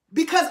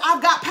 because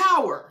I've got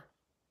power.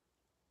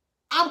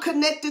 I'm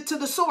connected to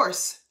the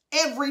source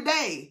every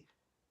day.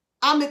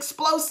 I'm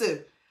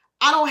explosive.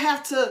 I don't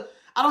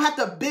have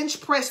to bench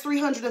press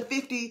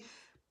 350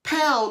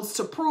 pounds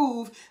to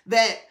prove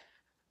that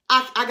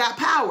I got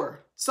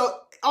power. So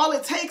all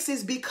it takes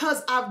is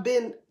because I've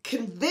been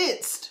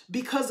convinced,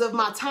 because of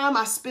my time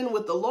I spend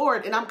with the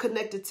Lord and I'm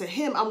connected to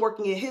him, I'm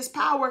working in his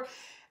power.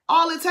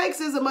 All it takes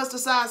is a mustard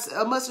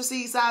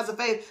seed size of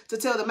faith to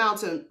tell the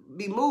mountain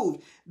be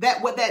moved.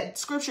 What that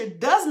scripture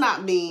does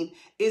not mean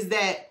is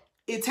that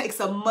it takes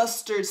a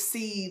mustard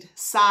seed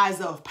size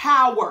of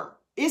power.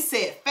 It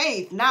said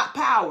faith, not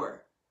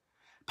power.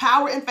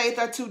 Power and faith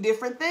are two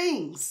different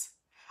things.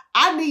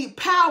 I need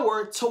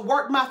power to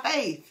work my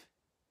faith.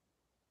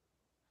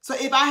 So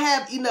if I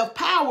have enough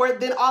power,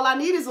 then all I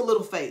need is a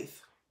little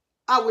faith.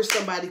 I wish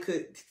somebody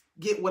could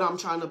get what I'm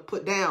trying to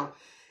put down.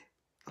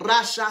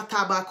 That's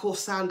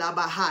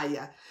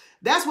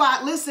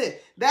why, listen,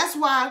 that's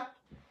why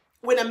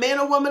when a man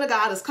or woman of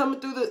God is coming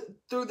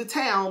through the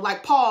town,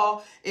 like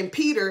Paul and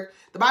Peter,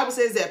 the Bible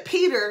says that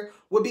Peter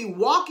would be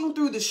walking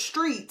through the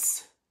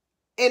streets,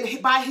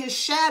 and by his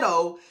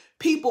shadow,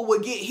 people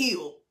would get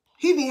healed.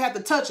 He didn't even have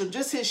to touch them,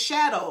 just his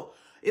shadow.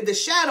 If the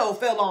shadow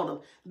fell on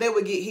them, they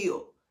would get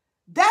healed.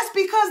 That's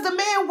because the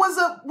man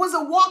was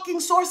a walking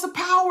source of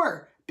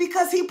power,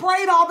 because he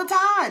prayed all the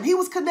time. He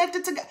was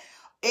connected to God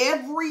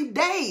every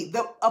day.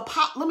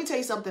 Let me tell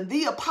you something.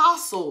 The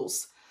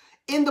apostles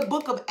in the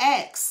book of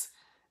Acts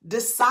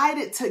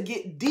decided to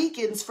get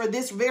deacons for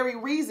this very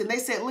reason. They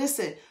said,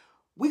 listen,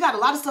 we got a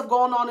lot of stuff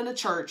going on in the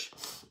church.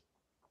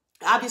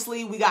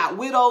 Obviously, we got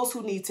widows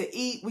who need to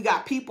eat. We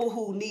got people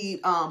who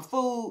need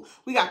food.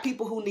 We got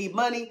people who need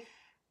money.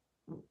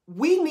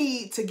 We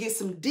need to get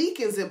some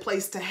deacons in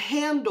place to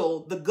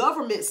handle the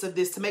governments of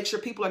this, to make sure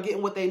people are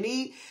getting what they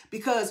need,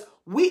 because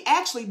we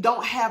actually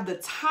don't have the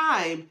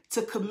time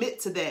to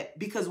commit to that,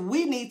 because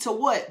we need to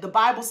what? The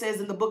Bible says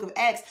in the book of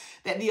Acts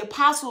that the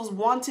apostles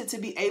wanted to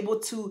be able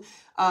to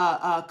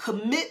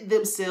commit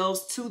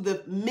themselves to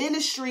the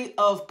ministry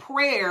of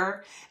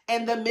prayer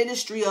and the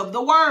ministry of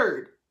the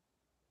word.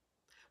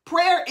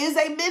 Prayer is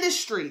a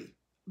ministry.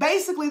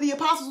 Basically, the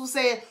apostles were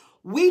saying,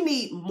 we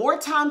need more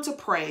time to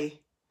pray,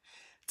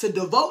 to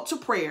devote to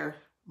prayer,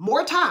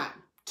 more time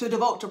to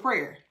devote to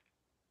prayer.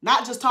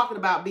 Not just talking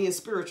about being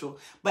spiritual,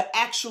 but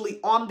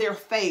actually on their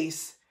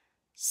face,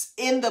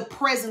 in the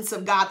presence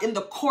of God, in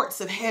the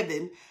courts of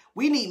heaven.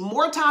 We need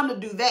more time to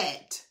do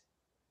that,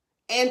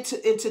 and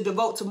to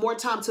devote to more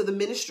time to the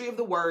ministry of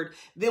the word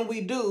than we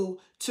do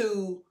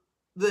to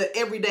the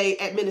everyday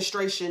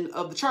administration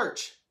of the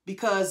church,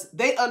 because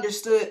they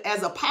understood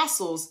as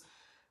apostles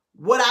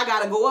what I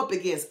got to go up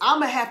against. I'm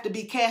going to have to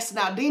be casting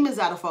out demons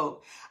out of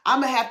folk. I'm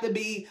going to have to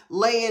be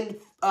laying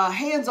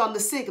hands on the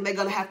sick, and they're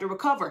going to have to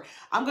recover.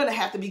 I'm going to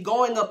have to be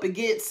going up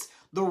against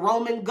the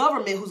Roman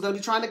government, who's going to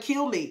be trying to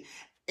kill me,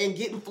 and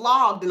getting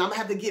flogged, and I'm going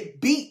to have to get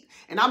beat.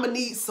 And I'm going to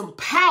need some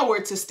power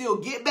to still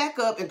get back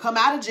up and come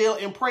out of jail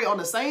and pray on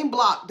the same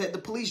block that the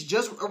police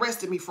just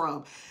arrested me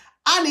from.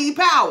 I need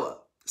power.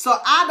 So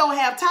I don't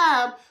have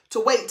time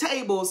to wait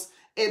tables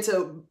and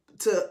to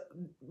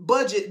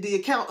budget the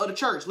account of the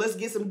church. Let's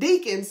get some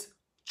deacons,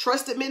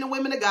 trusted men and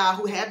women of God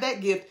who have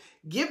that gift.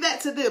 Give that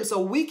to them so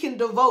we can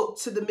devote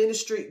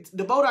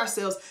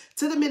ourselves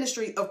to the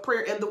ministry of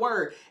prayer and the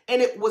word.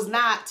 And it was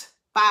not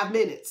 5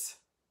 minutes.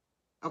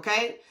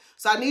 Okay?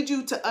 So I need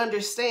you to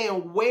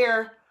understand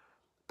where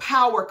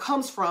power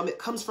comes from. It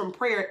comes from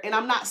prayer. And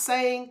I'm not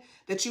saying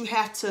that you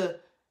have to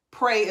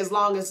pray as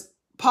long as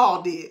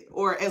Paul did,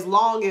 or as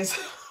long as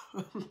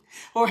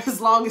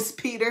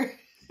Peter.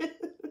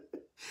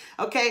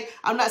 Okay,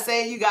 I'm not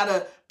saying you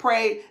gotta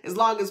pray as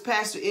long as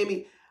Pastor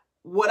Emi,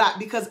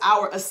 because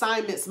our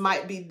assignments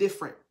might be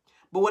different.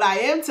 But what I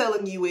am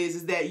telling you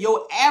is that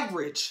your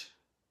average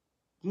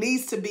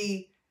needs to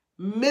be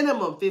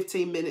minimum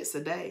 15 minutes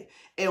a day,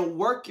 and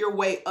work your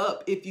way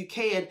up if you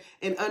can,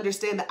 and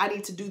understand that I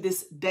need to do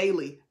this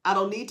daily. I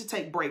don't need to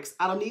take breaks.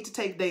 I don't need to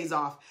take days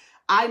off.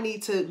 I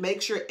need to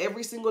make sure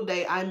every single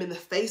day I'm in the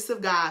face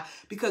of God,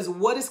 because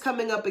what is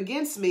coming up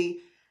against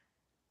me,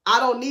 I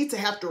don't need to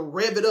have to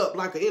rev it up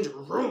like an engine.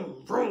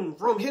 Vroom, vroom,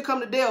 vroom. Here come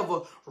the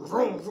devil.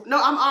 Vroom, vroom.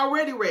 No, I'm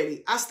already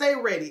ready. I stay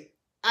ready.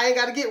 I ain't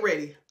got to get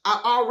ready.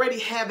 I already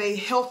have a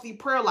healthy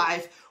prayer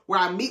life where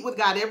I meet with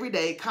God every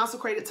day,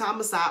 consecrated time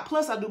aside.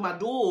 Plus, I do my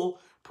dual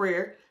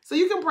prayer. So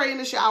you can pray in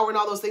the shower and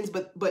all those things,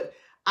 but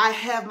I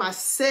have my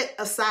set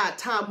aside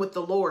time with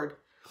the Lord.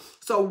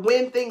 So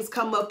when things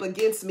come up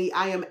against me,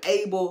 I am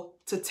able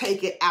to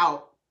take it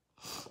out.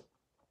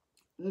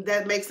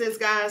 That makes sense,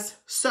 guys?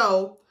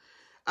 So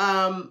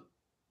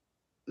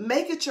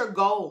make it your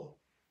goal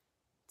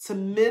to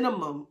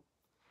minimum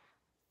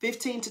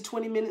 15 to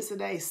 20 minutes a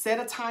day.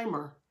 Set a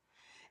timer.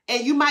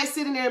 And you might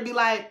sit in there and be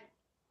like,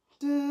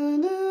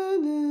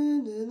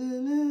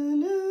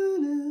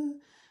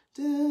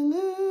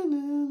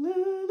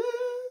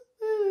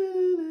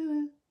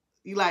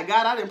 You like,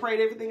 God, I didn't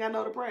pray everything I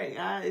know to pray.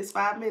 It's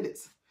 5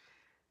 minutes.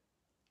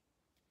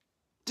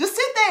 Just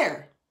sit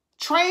there.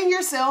 Train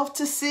yourself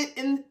to sit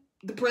in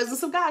the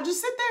presence of God.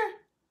 Just sit there.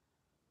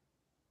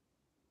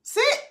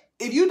 Sit.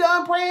 If you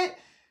done praying,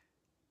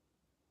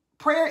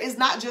 prayer is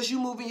not just you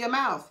moving your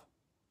mouth.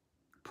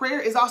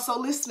 Prayer is also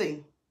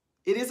listening.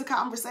 It is a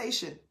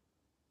conversation.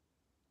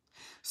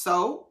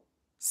 So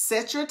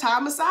set your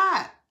time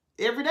aside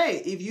every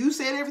day. If you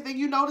said everything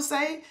you know to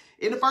say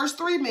in the first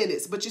 3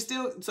 minutes, but you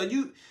still, so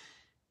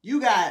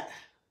you got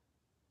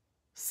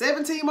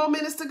 17 more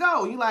minutes to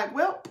go. You like,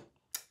 well,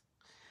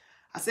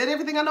 I said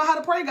everything I know how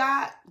to pray,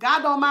 God.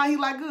 God don't mind. He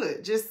like,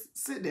 good. Just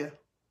sit there.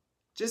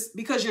 Just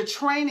because you're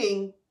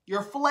training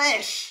your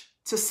flesh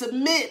to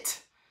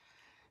submit.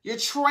 You're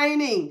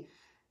training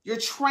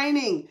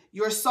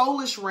your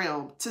soulish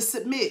realm to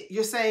submit.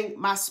 You're saying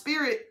my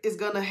spirit is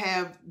going to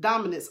have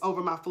dominance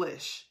over my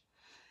flesh.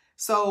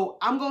 So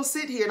I'm going to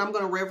sit here and I'm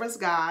going to reverence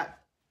God.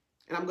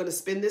 And I'm going to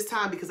spend this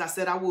time because I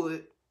said I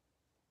would.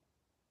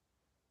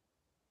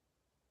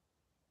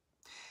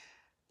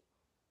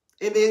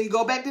 And then you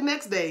go back the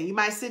next day. You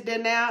might sit there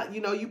now,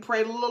 you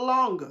prayed a little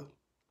longer.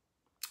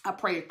 I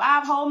prayed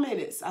 5 whole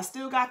minutes. I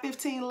still got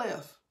 15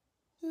 left.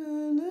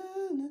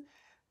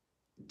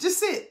 Just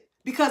sit.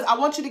 Because I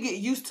want you to get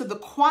used to the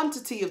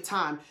quantity of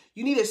time.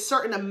 You need a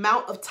certain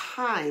amount of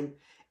time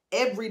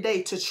every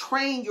day to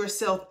train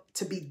yourself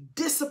to be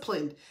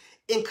disciplined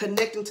in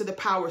connecting to the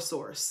power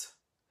source.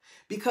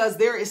 Because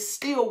there is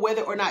still,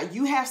 whether or not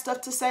you have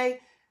stuff to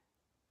say,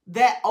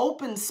 that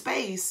open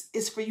space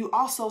is for you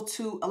also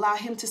to allow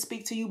him to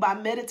speak to you by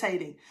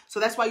meditating. So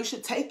that's why you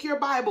should take your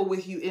Bible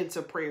with you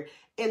into prayer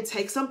and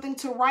take something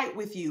to write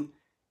with you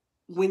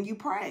when you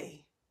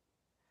pray.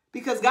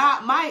 Because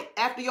God might,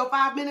 after your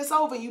 5 minutes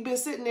over, you've been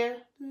sitting there.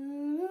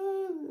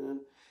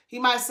 He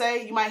might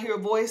say, you might hear a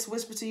voice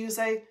whisper to you and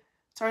say,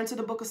 turn to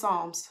the book of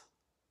Psalms.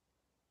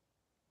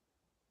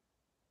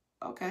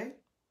 Okay.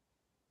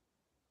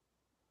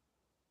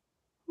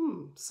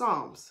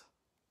 Psalms.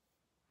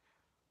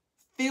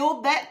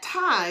 Fill that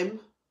time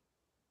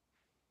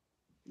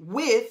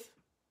with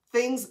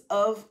things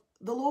of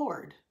the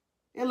Lord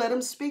and let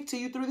him speak to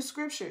you through the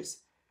scriptures.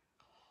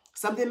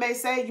 Something may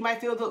say, you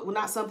might feel,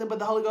 not something, but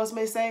the Holy Ghost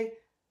may say,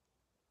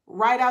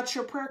 write out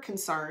your prayer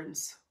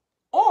concerns.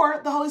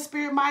 Or the Holy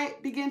Spirit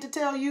might begin to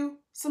tell you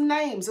some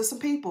names of some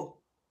people.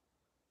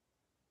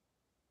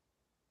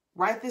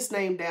 Write this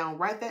name down,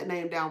 write that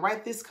name down,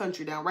 write this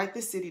country down, write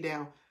this city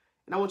down.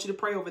 And I want you to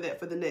pray over that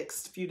for the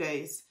next few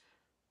days.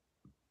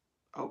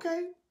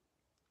 Okay.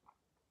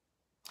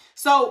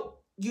 So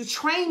you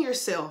train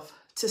yourself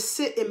to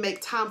sit and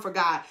make time for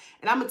God.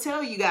 And I'm going to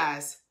tell you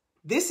guys,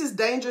 this is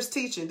dangerous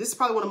teaching. This is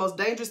probably one of the most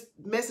dangerous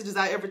messages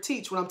I ever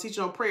teach when I'm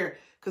teaching on prayer.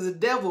 Because the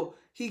devil,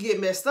 he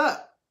get messed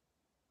up.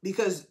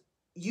 Because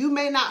you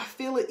may not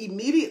feel it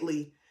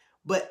immediately,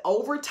 but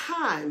over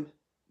time,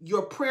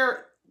 your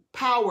prayer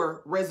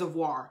power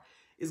reservoir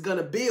is going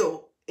to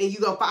build. And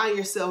you're going to find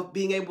yourself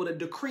being able to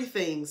decree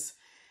things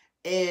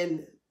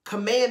and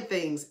command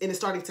things. And it's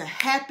starting to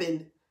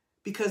happen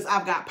because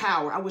I've got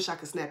power. I wish I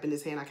could snap in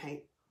this hand. I can't.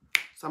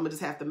 So I'm going to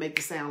just have to make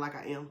it sound like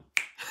I am.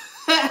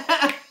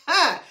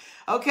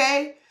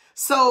 Okay.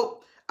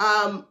 So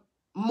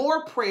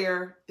more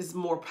prayer is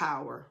more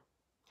power.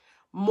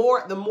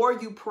 The more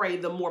you pray,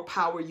 the more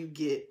power you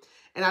get.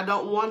 And I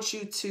don't want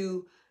you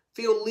to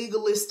feel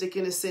legalistic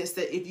in a sense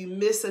that if you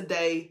miss a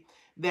day,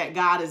 that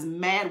God is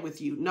mad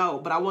with you. No,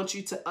 but I want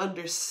you to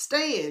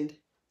understand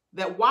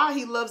that while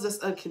he loves us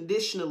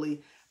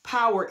unconditionally,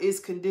 power is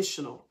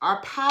conditional.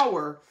 Our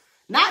power,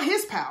 not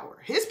his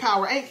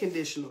power ain't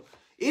conditional.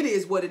 It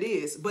is what it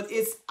is, but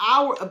it's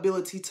our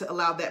ability to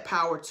allow that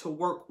power to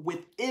work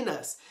within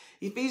us.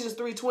 Ephesians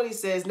 3:20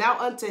 says, now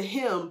unto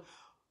him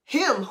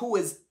who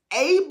is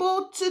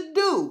able to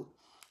do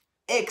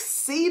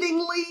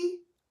exceedingly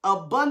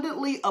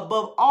abundantly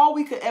above all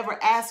we could ever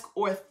ask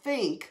or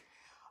think,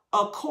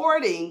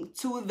 according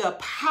to the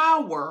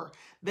power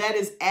that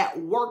is at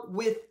work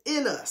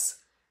within us.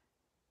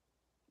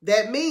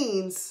 That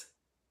means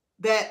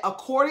that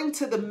according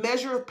to the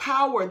measure of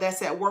power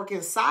that's at work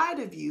inside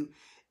of you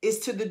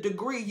is to the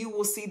degree you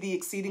will see the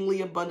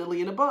exceedingly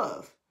abundantly and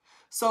above.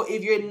 So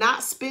if you're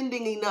not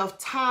spending enough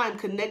time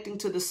connecting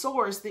to the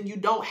source, then you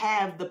don't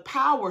have the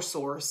power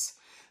source,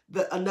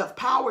 enough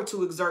power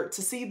to exert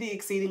to see the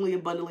exceedingly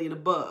abundantly and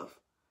above.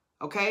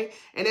 Okay.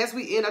 And as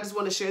we end, I just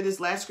want to share this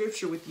last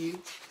scripture with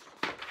you.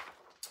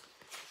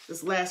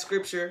 This last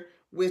scripture,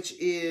 which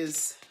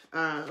is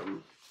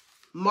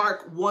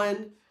Mark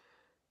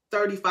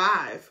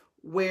 1:35,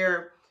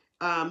 where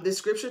this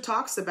scripture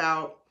talks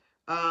about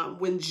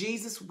when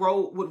Jesus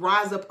would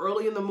rise up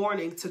early in the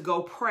morning to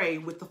go pray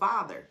with the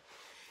Father.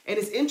 And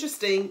it's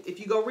interesting, if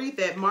you go read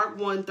that, Mark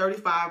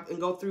 1:35 and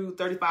go through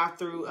 35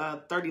 through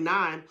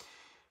 39,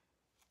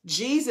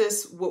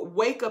 Jesus would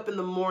wake up in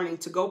the morning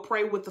to go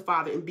pray with the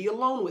Father and be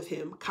alone with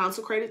him,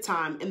 consecrated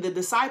time. And the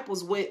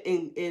disciples went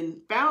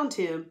and found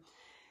him.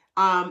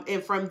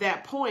 And from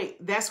that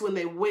point, that's when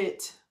they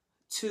went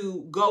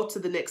to go to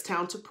the next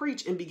town to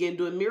preach and begin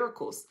doing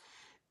miracles.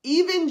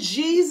 Even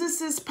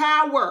Jesus's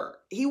power,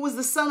 he was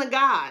the Son of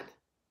God.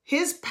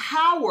 His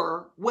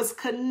power was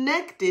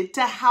connected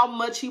to how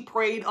much he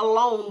prayed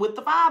alone with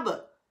the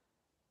Father.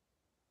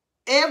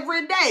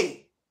 Every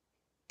day,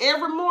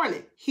 every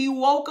morning, he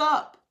woke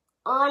up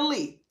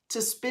early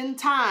to spend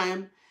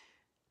time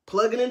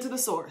plugging into the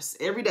source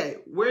every day.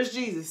 Where's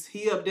Jesus?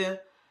 He up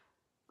there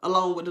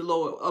alone with the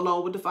Lord,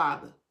 alone with the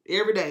Father.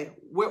 Every day.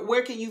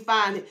 Where can you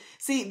find it?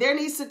 See, there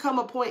needs to come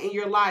a point in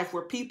your life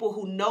where people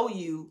who know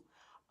you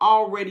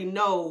already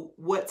know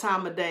what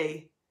time of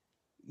day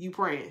you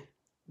praying.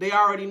 They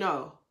already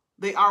know.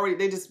 They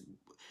just,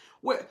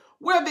 where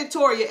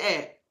Victoria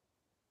at?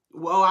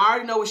 Well, I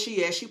already know where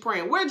she at. She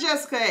praying. Where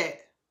Jessica at?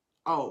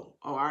 Oh,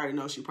 I already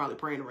know she probably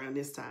praying around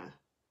this time.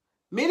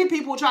 Many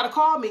people will try to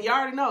call me. You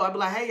already know. I'll be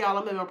like, hey, y'all,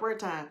 I'm in my prayer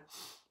time.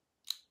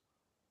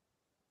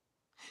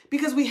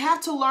 Because we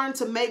have to learn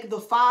to make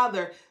the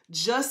Father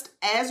just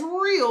as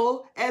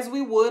real as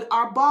we would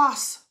our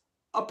boss,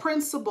 a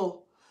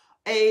principal,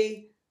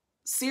 a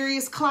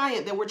serious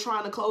client that we're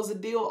trying to close a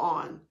deal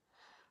on.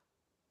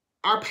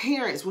 Our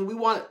parents, when we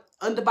want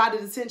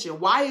undivided attention.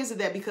 Why is it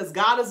that because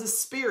God is a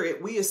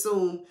spirit, we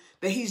assume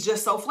that he's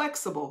just so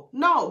flexible?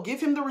 No,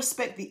 give him the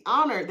respect, the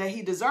honor that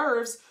he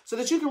deserves so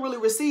that you can really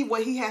receive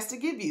what he has to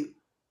give you.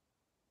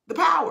 The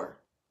power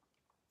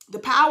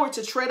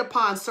to tread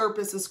upon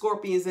serpents and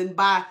scorpions and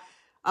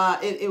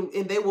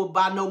they will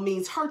by no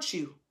means hurt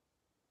you.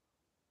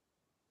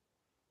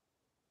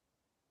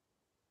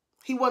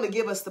 He want to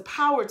give us the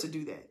power to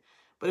do that.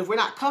 But if we're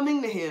not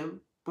coming to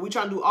him, but we're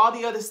trying to do all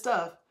the other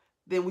stuff,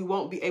 then we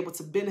won't be able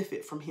to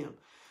benefit from him.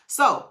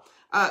 So,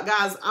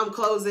 guys, I'm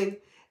closing.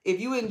 If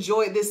you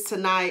enjoyed this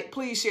tonight,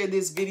 please share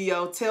this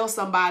video. Tell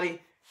somebody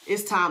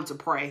it's time to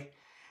pray.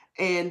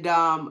 And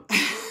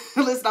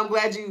listen, I'm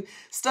glad you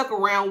stuck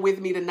around with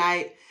me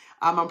tonight.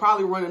 I'm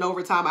probably running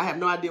over time. I have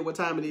no idea what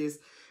time it is,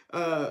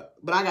 but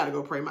I got to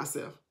go pray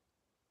myself.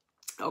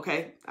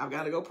 Okay, I've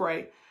got to go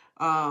pray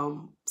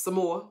some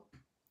more.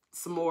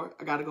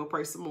 I got to go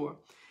pray some more.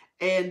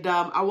 And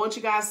I want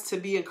you guys to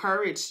be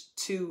encouraged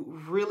to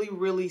really,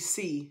 really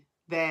see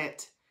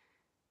that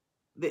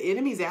the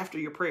enemy's after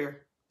your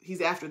prayer.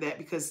 He's after that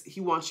because he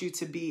wants you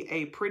to be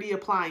a pretty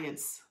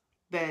appliance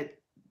that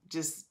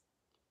just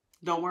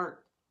don't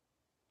work.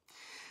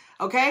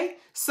 Okay,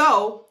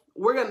 so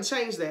we're going to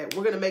change that.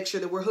 We're going to make sure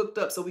that we're hooked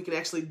up so we can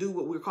actually do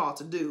what we're called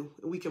to do.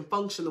 And we can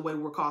function the way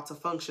we're called to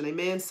function.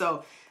 Amen.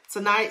 So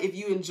tonight, if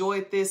you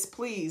enjoyed this,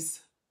 please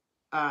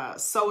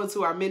sow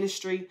into our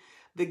ministry.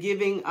 The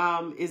giving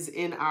is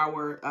in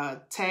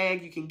our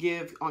tag. You can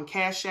give on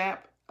Cash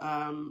App,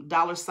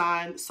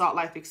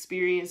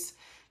 $Saltlifeexperience.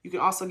 You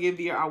can also give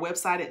via our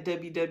website at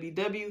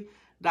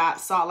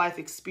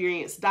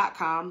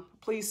www.saltlifeexperience.com.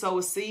 Please sow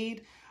a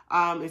seed.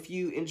 If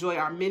you enjoy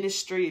our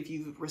ministry, if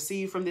you've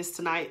received from this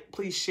tonight,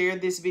 please share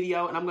this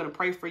video, and I'm going to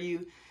pray for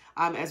you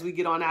as we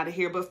get on out of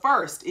here. But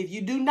first, if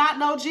you do not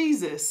know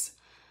Jesus,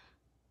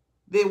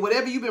 then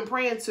whatever you've been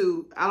praying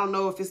to, I don't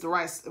know if it's the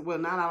right,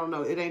 well, I don't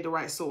know. It ain't the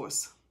right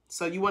source.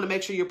 So you want to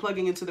make sure you're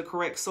plugging into the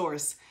correct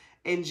source.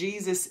 And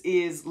Jesus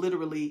is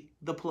literally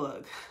the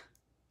plug.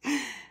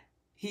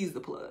 He's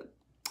the plug.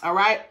 All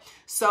right.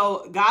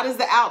 So God is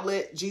the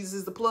outlet. Jesus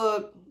is the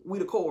plug. We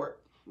the cord.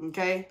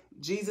 Okay.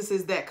 Jesus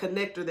is that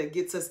connector that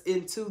gets us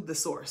into the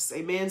source.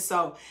 Amen.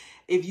 So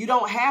if you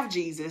don't have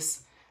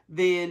Jesus,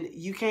 then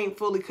you can't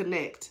fully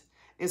connect.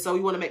 And so we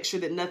want to make sure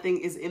that nothing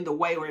is in the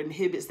way or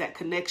inhibits that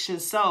connection.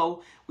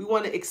 So we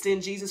want to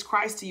extend Jesus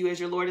Christ to you as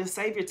your Lord and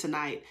Savior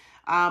tonight.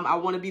 I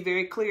want to be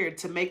very clear.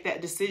 To make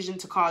that decision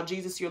to call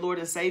Jesus your Lord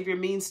and Savior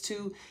means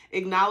to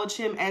acknowledge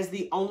him as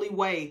the only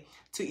way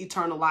to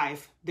eternal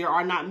life. There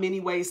are not many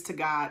ways to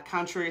God.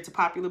 Contrary to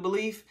popular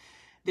belief,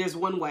 there's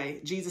one way.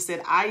 Jesus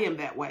said, I am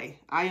that way.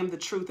 I am the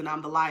truth and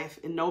I'm the life.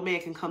 And no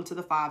man can come to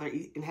the Father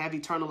and have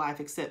eternal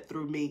life except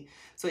through me.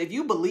 So if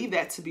you believe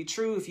that to be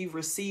true, if you've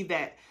received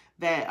that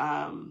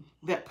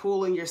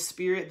pull in your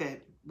spirit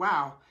that,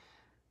 wow,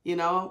 you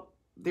know,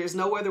 there's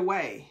no other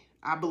way.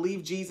 I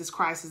believe Jesus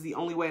Christ is the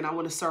only way, and I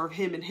want to serve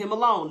him and him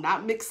alone,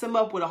 not mix him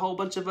up with a whole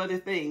bunch of other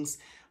things.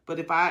 But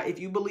if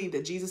you believe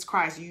that Jesus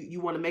Christ,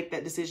 you want to make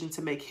that decision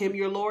to make him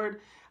your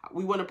Lord,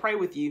 we want to pray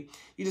with you.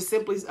 You just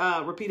simply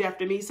repeat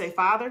after me. Say,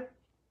 Father,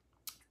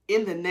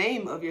 in the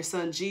name of your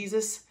son,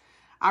 Jesus,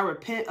 I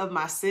repent of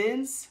my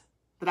sins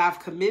that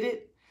I've committed,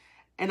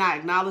 and I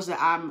acknowledge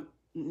that I'm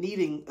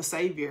needing a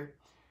Savior.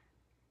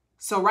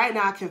 So right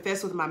now I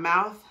confess with my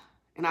mouth,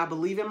 and I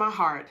believe in my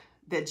heart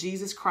that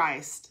Jesus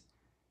Christ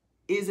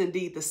is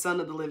indeed the Son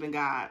of the living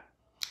God.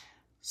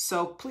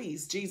 So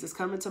please, Jesus,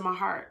 come into my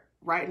heart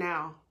right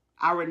now.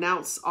 I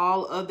renounce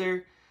all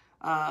other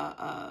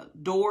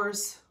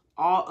doors,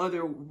 all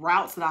other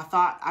routes that I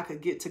thought I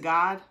could get to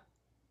God.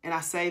 And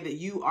I say that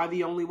you are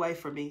the only way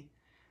for me.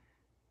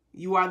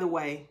 You are the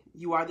way,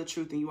 you are the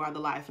truth, and you are the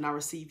life. And I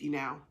receive you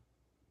now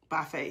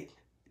by faith.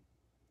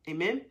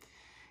 Amen.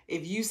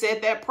 If you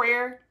said that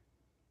prayer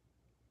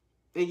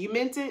and you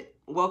meant it,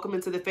 welcome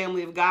into the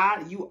family of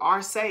God. You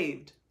are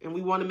saved. And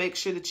we want to make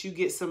sure that you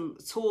get some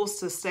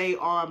tools to stay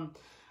on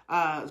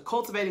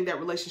cultivating that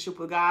relationship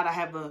with God. I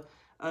have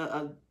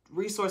a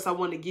resource I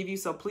want to give you.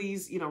 So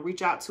please,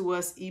 reach out to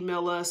us,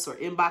 email us, or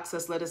inbox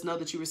us. Let us know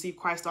that you received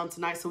Christ on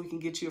tonight so we can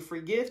get you a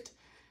free gift.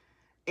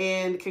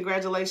 And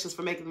congratulations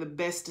for making the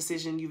best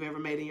decision you've ever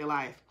made in your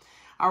life.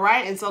 All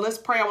right. And so let's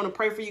pray. I want to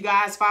pray for you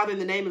guys. Father, in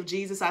the name of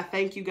Jesus, I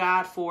thank you,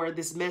 God, for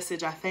this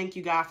message. I thank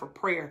you, God, for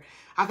prayer.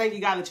 I thank you,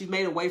 God, that you've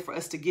made a way for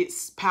us to get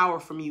power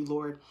from you,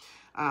 Lord,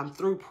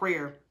 through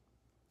prayer.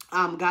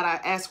 God,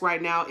 I ask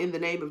right now in the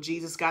name of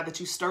Jesus, God,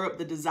 that you stir up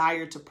the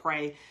desire to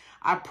pray.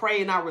 I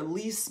pray and I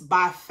release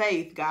by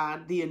faith,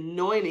 God, the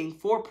anointing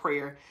for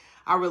prayer.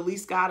 I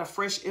release, God, a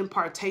fresh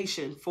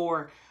impartation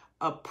for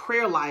a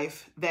prayer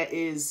life that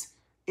is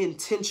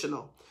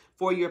intentional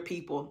for your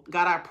people.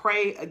 God, I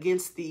pray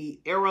against the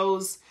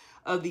arrows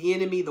of the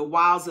enemy, the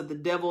wiles of the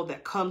devil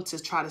that come to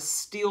try to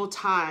steal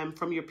time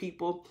from your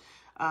people,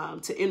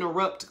 to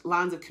interrupt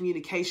lines of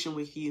communication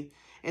with you.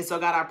 And so,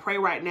 God, I pray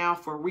right now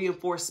for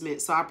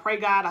reinforcement. So I pray,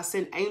 God, I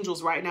send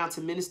angels right now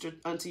to minister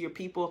unto your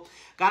people.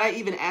 God, I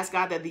even ask,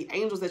 God, that the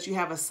angels that you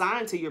have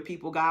assigned to your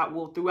people, God,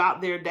 will throughout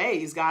their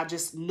days, God,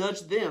 just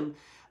nudge them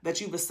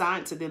that you've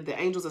assigned to them. The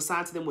angels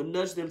assigned to them would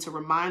nudge them to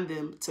remind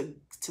them to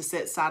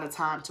set aside a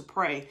time to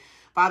pray.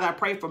 Father, I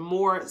pray for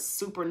more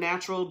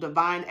supernatural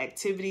divine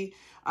activity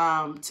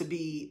to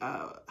be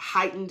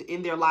heightened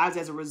in their lives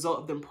as a result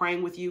of them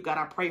praying with you. God,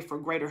 I pray for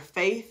greater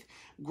faith,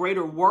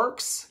 greater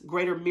works,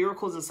 greater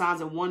miracles and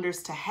signs and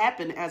wonders to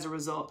happen as a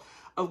result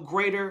of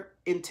greater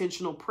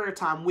intentional prayer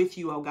time with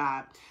you, oh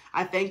God.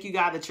 I thank you,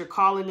 God, that you're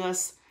calling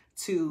us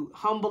to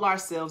humble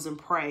ourselves and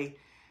pray.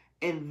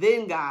 And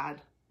then,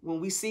 God, when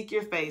we seek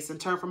your face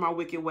and turn from our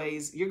wicked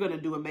ways, you're going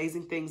to do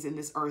amazing things in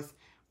this earth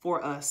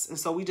for us. And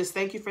so we just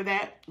thank you for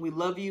that. We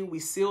love you. We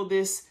seal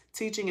this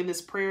teaching and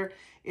this prayer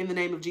in the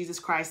name of Jesus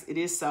Christ. It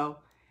is so.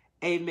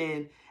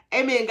 Amen.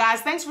 Amen,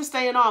 guys. Thanks for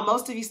staying on.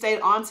 Most of you stayed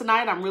on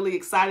tonight. I'm really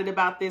excited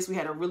about this. We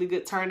had a really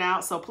good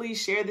turnout. So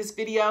please share this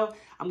video.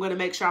 I'm going to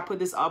make sure I put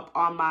this up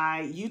on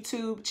my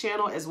YouTube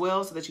channel as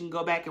well so that you can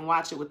go back and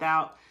watch it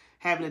without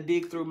having to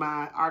dig through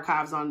my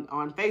archives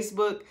on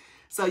Facebook.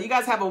 So you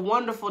guys have a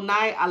wonderful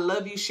night. I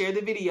love you. Share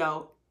the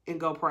video and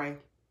go pray.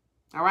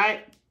 All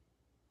right.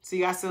 See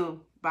you guys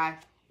soon. Bye.